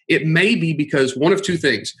brand, it may be because one of two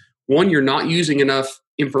things. One, you're not using enough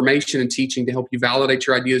information and teaching to help you validate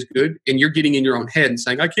your idea is good, and you're getting in your own head and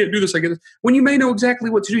saying, I can't do this, I get this. When you may know exactly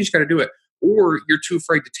what to do, you just got to do it. or you're too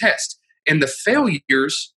afraid to test. And the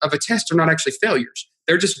failures of a test are not actually failures.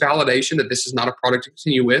 They're just validation that this is not a product to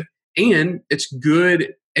continue with. And it's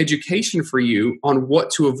good education for you on what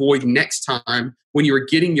to avoid next time when you're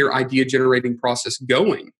getting your idea generating process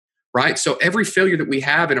going, right? So every failure that we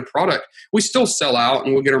have in a product, we still sell out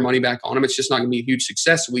and we'll get our money back on them. It's just not going to be a huge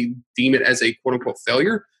success. We deem it as a quote unquote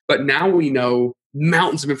failure. But now we know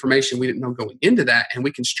mountains of information we didn't know going into that, and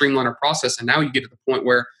we can streamline our process. And now you get to the point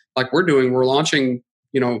where, like we're doing, we're launching,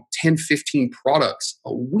 10, 15 products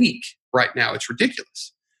a week right now. It's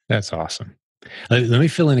ridiculous. That's awesome. Let me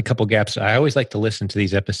fill in a couple gaps. I always like to listen to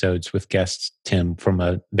these episodes with guests, Tim, from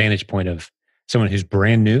a vantage point of someone who's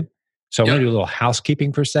brand new. So I want to do a little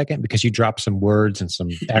housekeeping for a second, because you dropped some words and some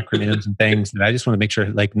acronyms and things that I just want to make sure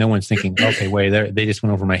like no one's thinking, okay, wait, they just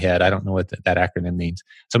went over my head. I don't know what that acronym means.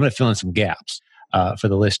 So I'm going to fill in some gaps for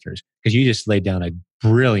the listeners, because you just laid down a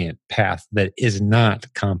brilliant path that is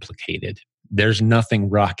not complicated. There's nothing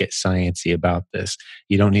rocket sciencey about this.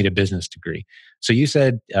 You don't need a business degree. So you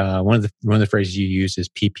said one of the phrases you used is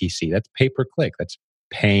PPC. That's pay per click. That's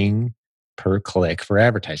paying per click for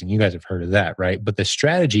advertising. You guys have heard of that, right? But the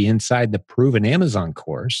strategy inside the Proven Amazon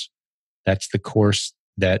course, that's the course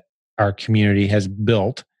that our community has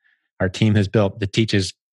built, our team has built, that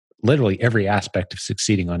teaches literally every aspect of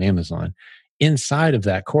succeeding on Amazon. Inside of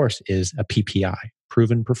that course is a PPI,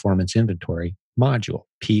 Proven Performance Inventory module,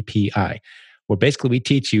 PPI, where basically we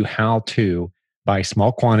teach you how to buy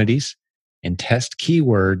small quantities and test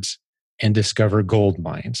keywords and discover gold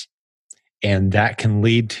mines. And that can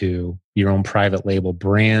lead to your own private label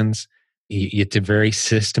brands. It's a very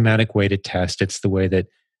systematic way to test. It's the way that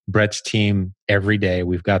Brett's team, every day,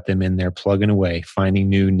 we've got them in there plugging away, finding,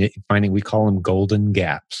 we call them golden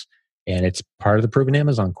gaps. And it's part of the Proven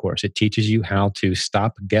Amazon course. It teaches you how to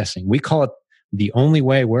stop guessing. We call it the only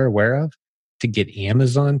way we're aware of to get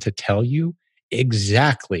Amazon to tell you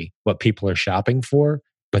exactly what people are shopping for,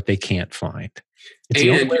 but they can't find. It's the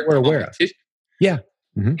only way we're aware of. Yeah.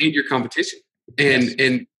 Mm-hmm. And your competition.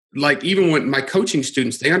 And like, even when my coaching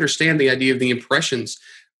students, they understand the idea of the impressions,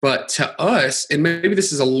 but to us, and maybe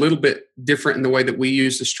this is a little bit different in the way that we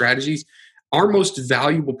use the strategies, our most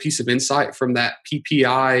valuable piece of insight from that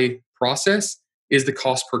PPI process is the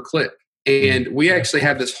cost per click. And we actually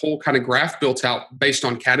have this whole kind of graph built out based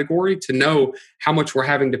on category to know how much we're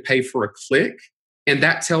having to pay for a click. And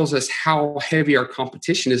that tells us how heavy our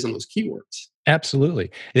competition is on those keywords.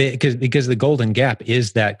 Absolutely. Because the golden gap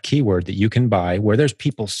is that keyword that you can buy, where there's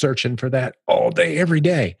people searching for that all day, every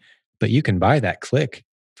day. But you can buy that click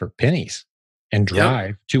for pennies and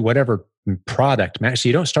drive to whatever product. So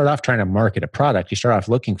you don't start off trying to market a product. You start off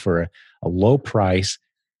looking for a low price,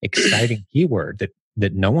 exciting keyword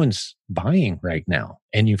that no one's buying right now.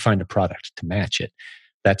 And you find a product to match it.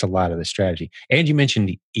 That's a lot of the strategy. And you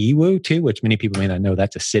mentioned Yiwu too, which many people may not know.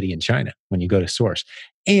 That's a city in China when you go to source.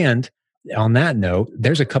 And on that note,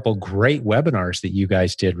 there's a couple great webinars that you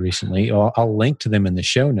guys did recently. I'll link to them in the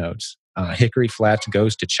show notes. Hickory Flats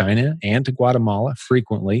goes to China and to Guatemala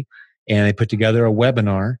frequently, and they put together a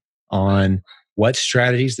webinar on what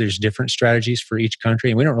strategies. There's different strategies for each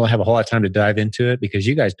country, and we don't really have a whole lot of time to dive into it because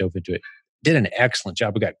you guys dove into it. Did an excellent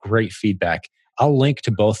job. We got great feedback. I'll link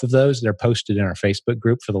to both of those. They're posted in our Facebook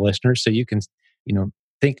group for the listeners, so you can,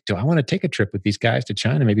 think, do I want to take a trip with these guys to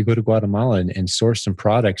China? Maybe go to Guatemala and source some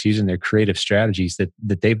products using their creative strategies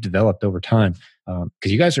that they've developed over time.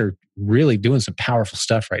 Because you guys are really doing some powerful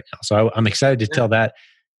stuff right now. So I'm excited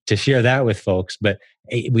to share that with folks. But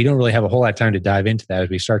we don't really have a whole lot of time to dive into that as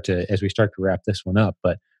we start to wrap this one up.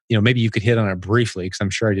 But maybe you could hit on it briefly, because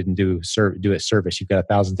I'm sure I didn't do it service. You've got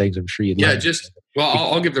 1,000 things I'm sure you'd like.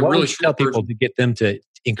 I'll give the really short tell people to get them to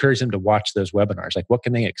encourage them to watch those webinars. Like, what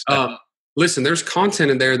can they expect? Listen, there's content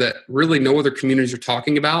in there that really no other communities are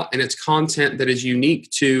talking about. And it's content that is unique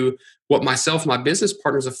to what myself and my business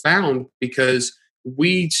partners have found, because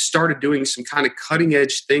we started doing some kind of cutting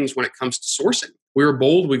edge things when it comes to sourcing. We were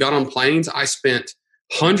bold. We got on planes. I spent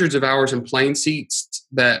hundreds of hours in plane seats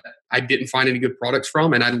that I didn't find any good products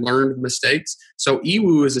from, and I learned mistakes. So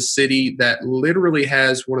Yiwu is a city that literally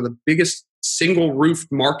has one of the biggest single roofed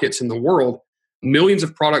markets in the world. Millions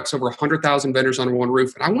of products, over 100,000 vendors under one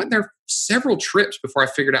roof. And I went there several trips before I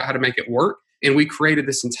figured out how to make it work. And we created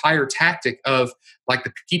this entire tactic of like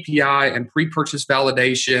the PPI and pre-purchase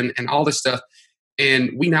validation and all this stuff. And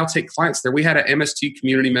we now take clients there. We had an MST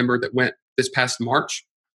community member that went this past March.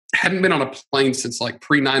 Hadn't been on a plane since like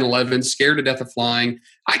pre 9/11, scared to death of flying.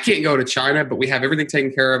 I can't go to China, but we have everything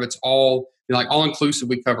taken care of. It's all all inclusive.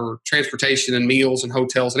 We cover transportation and meals and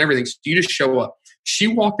hotels and everything. So you just show up. She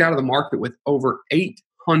walked out of the market with over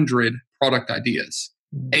 800 product ideas.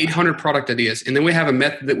 800 product ideas. And then we have a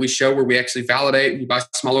method that we show where we actually validate and you buy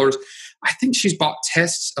small orders. I think she's bought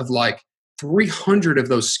tests of like 300 of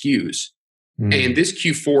those SKUs. And this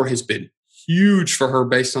Q4 has been huge for her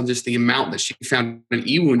based on just the amount that she found in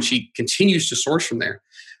Ewu, and she continues to source from there.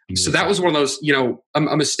 So that was one of those,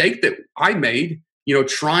 a mistake that I made,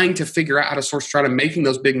 trying to figure out how to source, try to making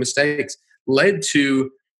those big mistakes led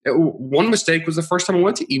to one mistake was the first time I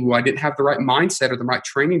went to Ewu. I didn't have the right mindset or the right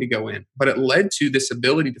training to go in, but it led to this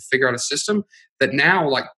ability to figure out a system that now,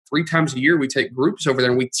 like 3 times a year, we take groups over there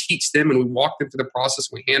and we teach them and we walk them through the process.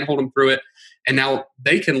 We handhold them through it. And now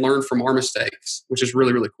they can learn from our mistakes, which is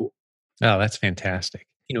really, really cool. Oh, that's fantastic.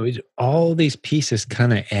 All these pieces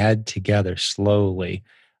kind of add together slowly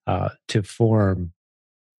to form,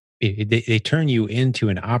 they turn you into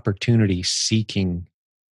an opportunity seeking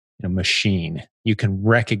machine. You can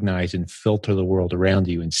recognize and filter the world around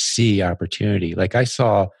you and see opportunity. Like I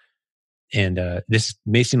saw, and this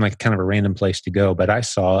may seem like kind of a random place to go, but I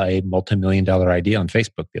saw a multi-million-dollar idea on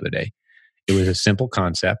Facebook the other day. It was a simple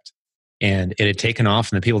concept and it had taken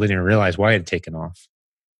off, and the people didn't even realize why it had taken off.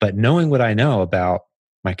 But knowing what I know about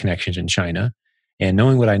my connections in China and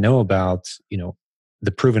knowing what I know about,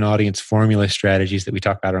 the proven audience formula strategies that we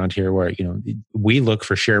talk about around here, where, we look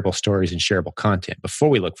for shareable stories and shareable content before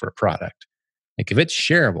we look for a product. Like if it's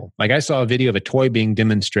shareable, like I saw a video of a toy being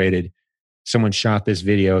demonstrated. Someone shot this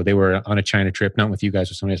video. They were on a China trip, not with you guys,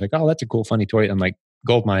 with somebody. It's like, oh, that's a cool, funny toy. I'm like,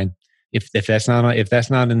 gold mine. If that's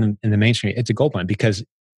not in the mainstream, it's a gold mine because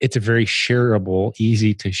it's a very shareable,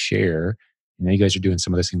 easy to share. You guys are doing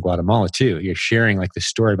some of this in Guatemala too. You're sharing like the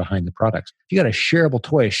story behind the products. If you got a shareable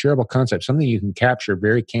toy, a shareable concept, something you can capture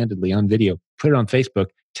very candidly on video, put it on Facebook,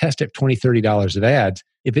 test it $20, $30 of ads.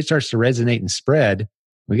 If it starts to resonate and spread,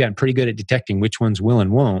 we've gotten pretty good at detecting which ones will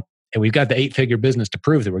and won't. And we've got the 8-figure business to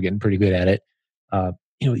prove that we're getting pretty good at it.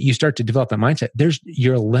 You start to develop that mindset.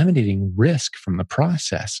 You're eliminating risk from the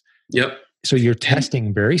process. Yep. So you're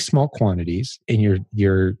testing very small quantities, and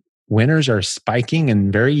your winners are spiking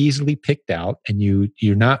and very easily picked out. And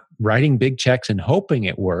you're not writing big checks and hoping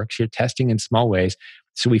it works. You're testing in small ways.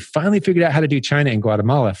 So we finally figured out how to do China and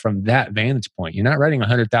Guatemala from that vantage point. You're not writing a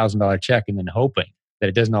 $100,000 check and then hoping that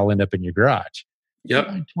it doesn't all end up in your garage.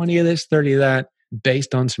 Yep. 20 of this, 30 of that,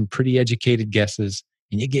 based on some pretty educated guesses,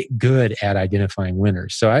 and you get good at identifying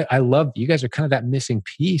winners. So I love, you guys are kind of that missing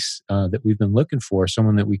piece that we've been looking for,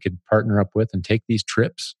 someone that we could partner up with and take these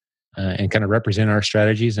trips and kind of represent our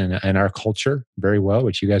strategies and our culture very well,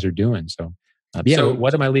 which you guys are doing. So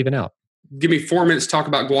what am I leaving out? Give me 4 minutes to talk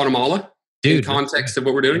about Guatemala in context of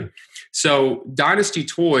what we're doing. So Dynasty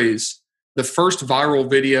Toys, the first viral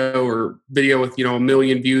video with, 1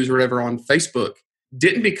 million views or whatever on Facebook,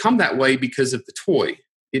 didn't become that way because of the toy.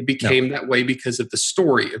 It became that way because of the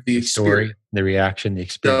story of the experience. The reaction, the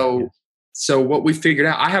experience. So what we figured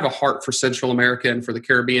out, I have a heart for Central America and for the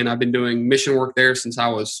Caribbean. I've been doing mission work there since I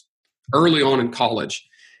was early on in college.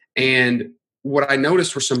 And what I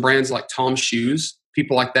noticed were some brands like Tom's Shoes,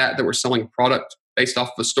 people like that were selling a product based off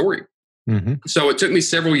of a story. Mm-hmm. So it took me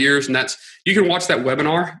several years, and you can watch that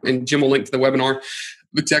webinar, and Jim will link to the webinar,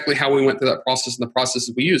 exactly how we went through that process and the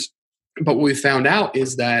processes we use. But what we found out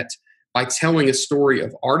is that by telling a story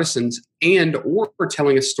of artisans or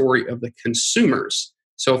telling a story of the consumers.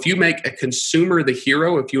 So if you make a consumer the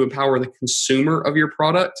hero, if you empower the consumer of your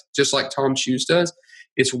product, just like Tom Shoes does,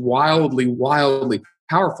 it's wildly, wildly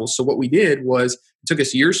powerful. So what we did was, it took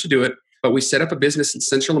us years to do it, but we set up a business in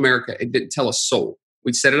Central America. It didn't tell a soul.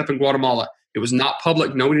 We set it up in Guatemala. It was not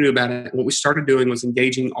public. Nobody knew about it. What we started doing was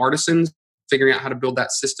engaging artisans, figuring out how to build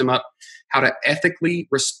that system up, how to ethically,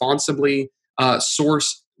 responsibly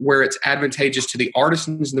source where it's advantageous to the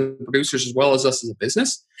artisans and the producers as well as us as a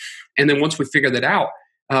business. And then once we figured that out,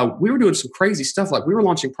 we were doing some crazy stuff. Like we were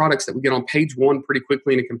launching products that would get on page 1 pretty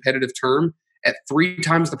quickly in a competitive term at 3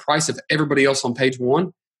 times the price of everybody else on page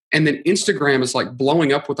 1. And then Instagram is like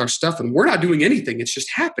blowing up with our stuff, and we're not doing anything. It's just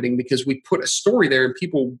happening because we put a story there and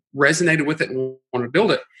people resonated with it and wanted to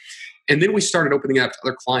build it. And then we started opening it up to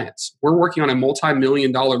other clients. We're working on a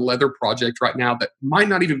multi-million-dollar leather project right now that might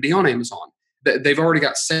not even be on Amazon. They've already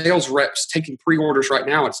got sales reps taking pre-orders right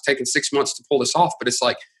now. It's taken 6 months to pull this off, but it's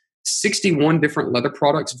like 61 different leather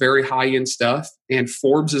products, very high-end stuff. And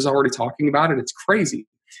Forbes is already talking about it. It's crazy.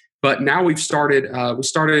 But now we started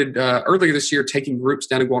earlier this year taking groups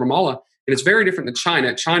down in Guatemala, and it's very different than China.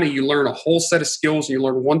 In China, you learn a whole set of skills and you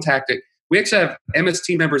learn one tactic. We actually have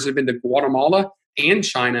MST members that have been to Guatemala and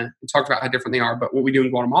China and talked about how different they are. But what we do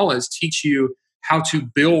in Guatemala is teach you how to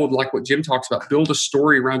build, like what Jim talks about, build a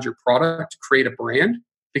story around your product to create a brand,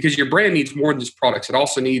 because your brand needs more than just products. It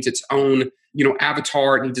also needs its own,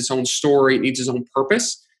 avatar. It needs its own story. It needs its own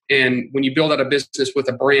purpose. And when you build out a business with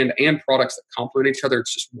a brand and products that complement each other,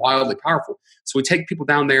 it's just wildly powerful. So we take people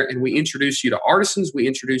down there and we introduce you to artisans, we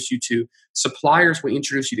introduce you to suppliers, we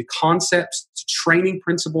introduce you to concepts, to training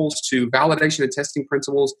principles, to validation and testing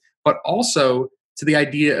principles, but also to the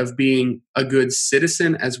idea of being a good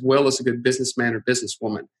citizen as well as a good businessman or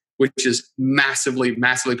businesswoman, which is massively,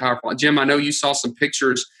 massively powerful. Jim, I know you saw some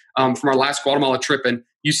pictures from our last Guatemala trip, and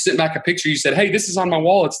you sent back a picture. You said, "Hey, this is on my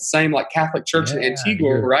wall. It's the same like Catholic church in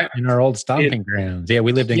Antigua, right?" In our old stomping grounds. Yeah,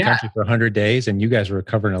 we lived in country for 100 days, and you guys were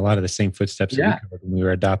covering a lot of the same footsteps that we covered when we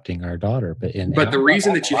were adopting our daughter. But the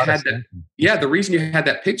reason that you had that, the reason you had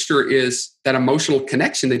that picture is that emotional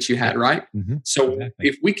connection that you had, right? Mm-hmm. So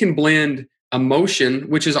if we can blend emotion,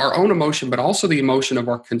 which is our own emotion, but also the emotion of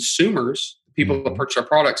our consumers, people that purchase our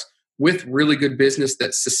products, with really good business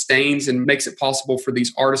that sustains and makes it possible for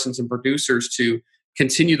these artisans and producers to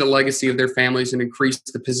continue the legacy of their families and increase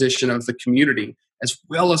the position of the community, as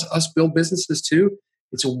well as us build businesses too.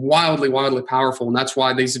 It's wildly, wildly powerful. And that's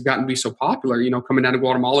why these have gotten to be so popular, coming down to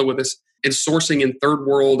Guatemala with us and sourcing in third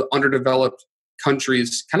world, underdeveloped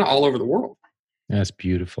countries, kind of all over the world. That's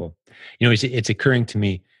beautiful. It's occurring to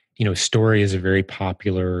me, story is a very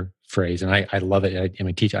popular phrase, and I love it.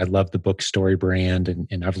 I love the book Story Brand,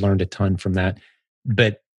 and I've learned a ton from that.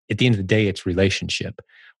 But at the end of the day, it's relationship.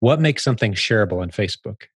 What makes something shareable on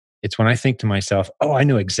Facebook? It's when I think to myself, oh, I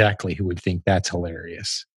know exactly who would think that's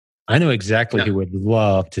hilarious. I know exactly who would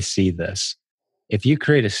love to see this. If you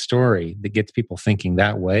create a story that gets people thinking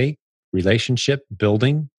that way, relationship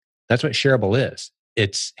building, that's what shareable is.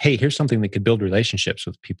 It's, hey, here's something that could build relationships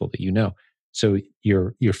with people that you know. So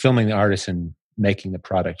you're filming the artisan making the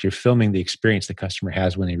product. You're filming the experience the customer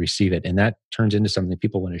has when they receive it. And that turns into something that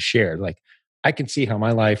people want to share. Like, I can see how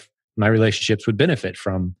my relationships would benefit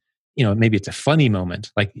from, maybe it's a funny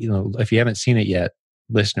moment. Like, if you haven't seen it yet,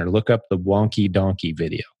 listener, look up the Wonky Donkey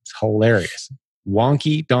video. It's hilarious.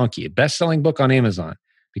 Wonky Donkey, best-selling book on Amazon,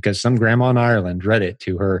 because some grandma in Ireland read it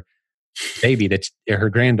to her baby, that's her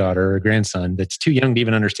granddaughter or grandson, that's too young to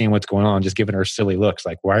even understand what's going on, just giving her silly looks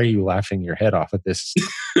like, why are you laughing your head off at this?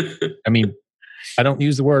 I mean, I don't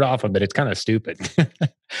use the word often, but it's kind of stupid.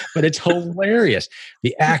 But it's hilarious.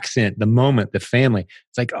 The accent, the moment, the family.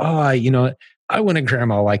 It's like, oh, I want a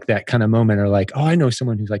grandma like that kind of moment, or like, oh, I know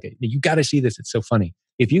someone who's like, you got to see this. It's so funny.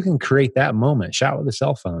 If you can create that moment, shot with a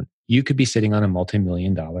cell phone, you could be sitting on a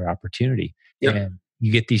multi-million-dollar opportunity. Yep. And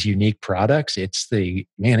you get these unique products. It's the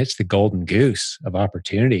golden goose of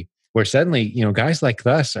opportunity, where suddenly, guys like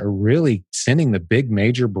us are really sending the big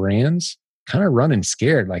major brands kind of running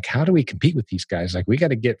scared. Like, how do we compete with these guys? Like, we got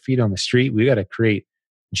to get feet on the street. We got to create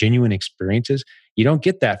genuine experiences. You don't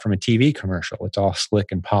get that from a TV commercial. It's all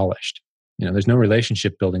slick and polished. There's no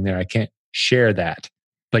relationship building there. I can't share that.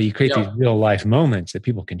 But you create these real life moments that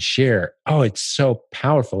people can share. Oh, it's so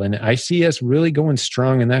powerful. And I see us really going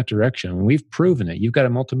strong in that direction. And we've proven it. You've got a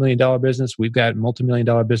multi-million-dollar business. We've got a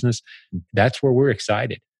multi-million-dollar business. That's where we're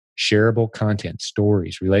excited. Shareable content,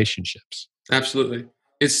 stories, relationships. Absolutely.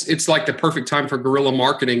 It's like the perfect time for guerrilla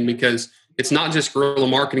marketing, because it's not just guerrilla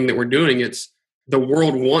marketing that we're doing. It's the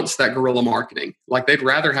world wants that guerrilla marketing. Like, they'd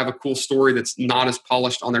rather have a cool story that's not as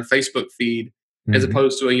polished on their Facebook feed as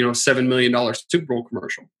opposed to a $7 million Super Bowl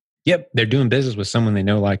commercial. Yep. They're doing business with someone they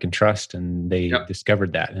know, like, and trust, and they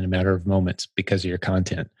discovered that in a matter of moments because of your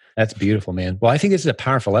content. That's beautiful, man. Well, I think this is a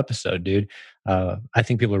powerful episode, dude. I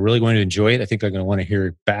think people are really going to enjoy it. I think they're going to want to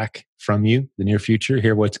hear back from you in the near future,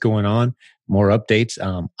 hear what's going on, more updates.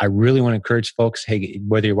 I really want to encourage folks, hey,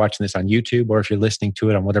 whether you're watching this on YouTube or if you're listening to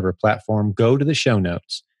it on whatever platform, go to the show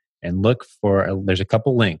notes and look for, there's a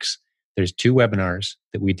couple links. There's 2 webinars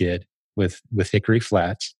that we did with Hickory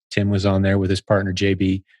Flats. Tim was on there with his partner,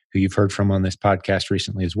 JB, who you've heard from on this podcast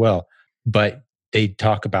recently as well. But they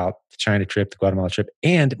talk about the China trip, the Guatemala trip,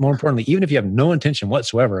 and more importantly, even if you have no intention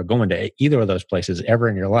whatsoever of going to either of those places ever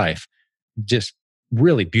in your life, just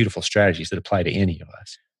really beautiful strategies that apply to any of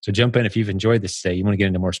us. So jump in if you've enjoyed this today. You want to get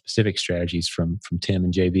into more specific strategies from Tim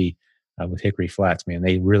and JB with Hickory Flats, man.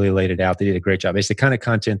 They really laid it out. They did a great job. It's the kind of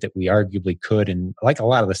content that we arguably could, and like a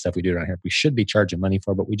lot of the stuff we do around here, we should be charging money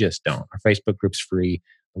for, but we just don't. Our Facebook group's free.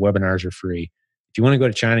 The webinars are free. If you want to go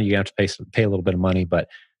to China, you have to pay a little bit of money, but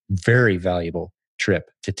very valuable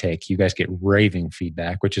trip to take. You guys get raving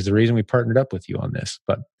feedback, which is the reason we partnered up with you on this.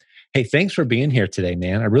 But hey, thanks for being here today,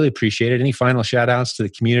 man. I really appreciate it. Any final shout outs to the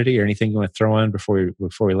community or anything you want to throw in before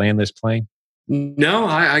we land this plane? No,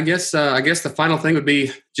 I guess the final thing would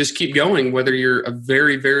be just keep going, whether you're a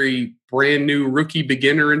very, very brand new rookie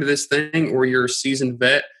beginner into this thing or you're a seasoned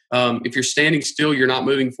vet. If you're standing still, you're not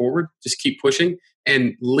moving forward. Just keep pushing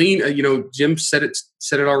and lean. Jim said it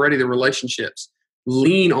already, the relationships.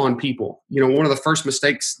 lean on people. One of the first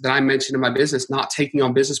mistakes that I mentioned in my business, not taking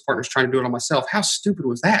on business partners, trying to do it on myself. How stupid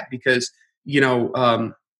was that? Because,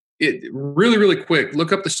 it really, really quick,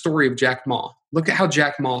 look up the story of Jack Ma. Look at how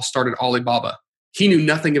Jack Ma started Alibaba. He knew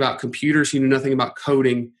nothing about computers. He knew nothing about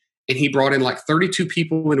coding. And he brought in like 32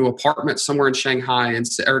 people into an apartment somewhere in Shanghai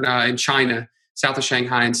in China, south of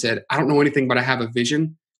Shanghai, and said, I don't know anything, but I have a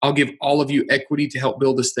vision. I'll give all of you equity to help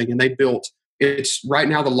build this thing. And they built, it's right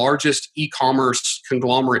now the largest e-commerce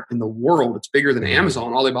conglomerate in the world. It's bigger than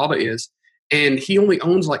Amazon, Alibaba is. And he only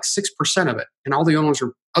owns like 6% of it. And all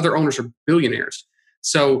the other owners are billionaires.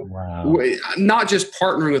 So not just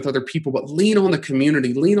partnering with other people, but lean on the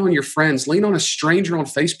community, lean on your friends, lean on a stranger on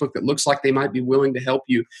Facebook that looks like they might be willing to help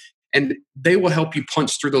you. And they will help you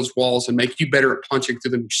punch through those walls and make you better at punching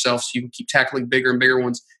through them yourself, so you can keep tackling bigger and bigger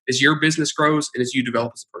ones as your business grows and as you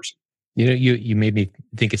develop as a person. You made me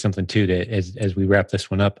think of something too, as we wrap this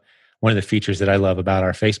one up. One of the features that I love about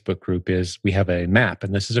our Facebook group is we have a map,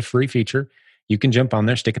 and this is a free feature. You can jump on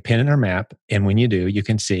there, stick a pin in our map, and when you do, you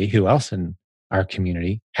can see who else in our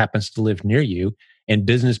community happens to live near you, and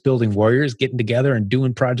business building warriors getting together and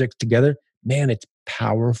doing projects together. Man, it's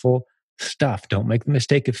powerful stuff. Don't make the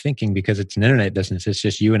mistake of thinking because it's an internet business, it's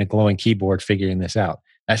just you and a glowing keyboard figuring this out.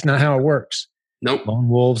 That's not how it works. Nope. Lone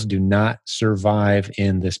wolves do not survive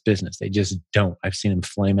in this business. They just don't. I've seen them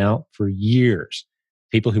flame out for years.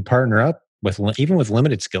 People who partner up even with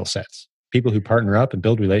limited skill sets, people who partner up and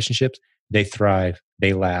build relationships, they thrive,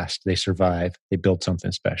 they last, they survive, they build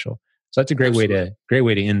something special. So that's a great way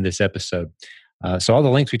to end this episode. So all the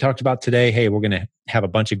links we talked about today, hey, we're going to have a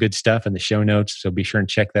bunch of good stuff in the show notes. So be sure and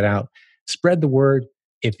check that out. Spread the word.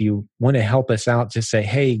 If you want to help us out, just say,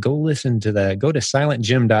 hey, go to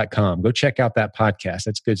silentjim.com. Go check out that podcast.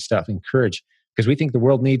 That's good stuff. Encourage, because we think the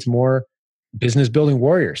world needs more business building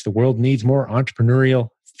warriors. The world needs more entrepreneurial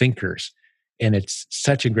thinkers. And it's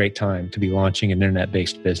such a great time to be launching an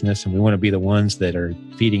internet-based business. And we want to be the ones that are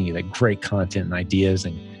feeding you the great content and ideas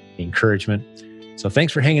and encouragement. So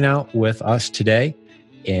thanks for hanging out with us today.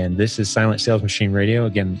 And this is Silent Sales Machine Radio.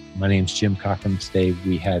 Again, my name's Jim Cochran. Today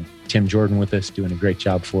we had Tim Jordan with us doing a great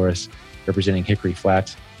job for us, representing Hickory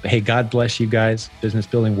Flats. But hey, God bless you guys, business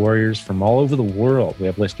building warriors from all over the world. We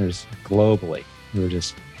have listeners globally. We're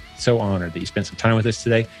just so honored that you spent some time with us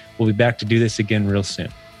today. We'll be back to do this again real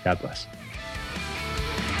soon. God bless.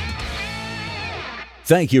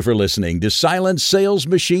 Thank you for listening to Silent Sales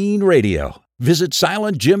Machine Radio. Visit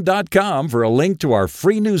silentjim.com for a link to our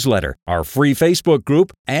free newsletter, our free Facebook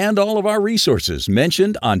group, and all of our resources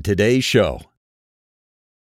mentioned on today's show.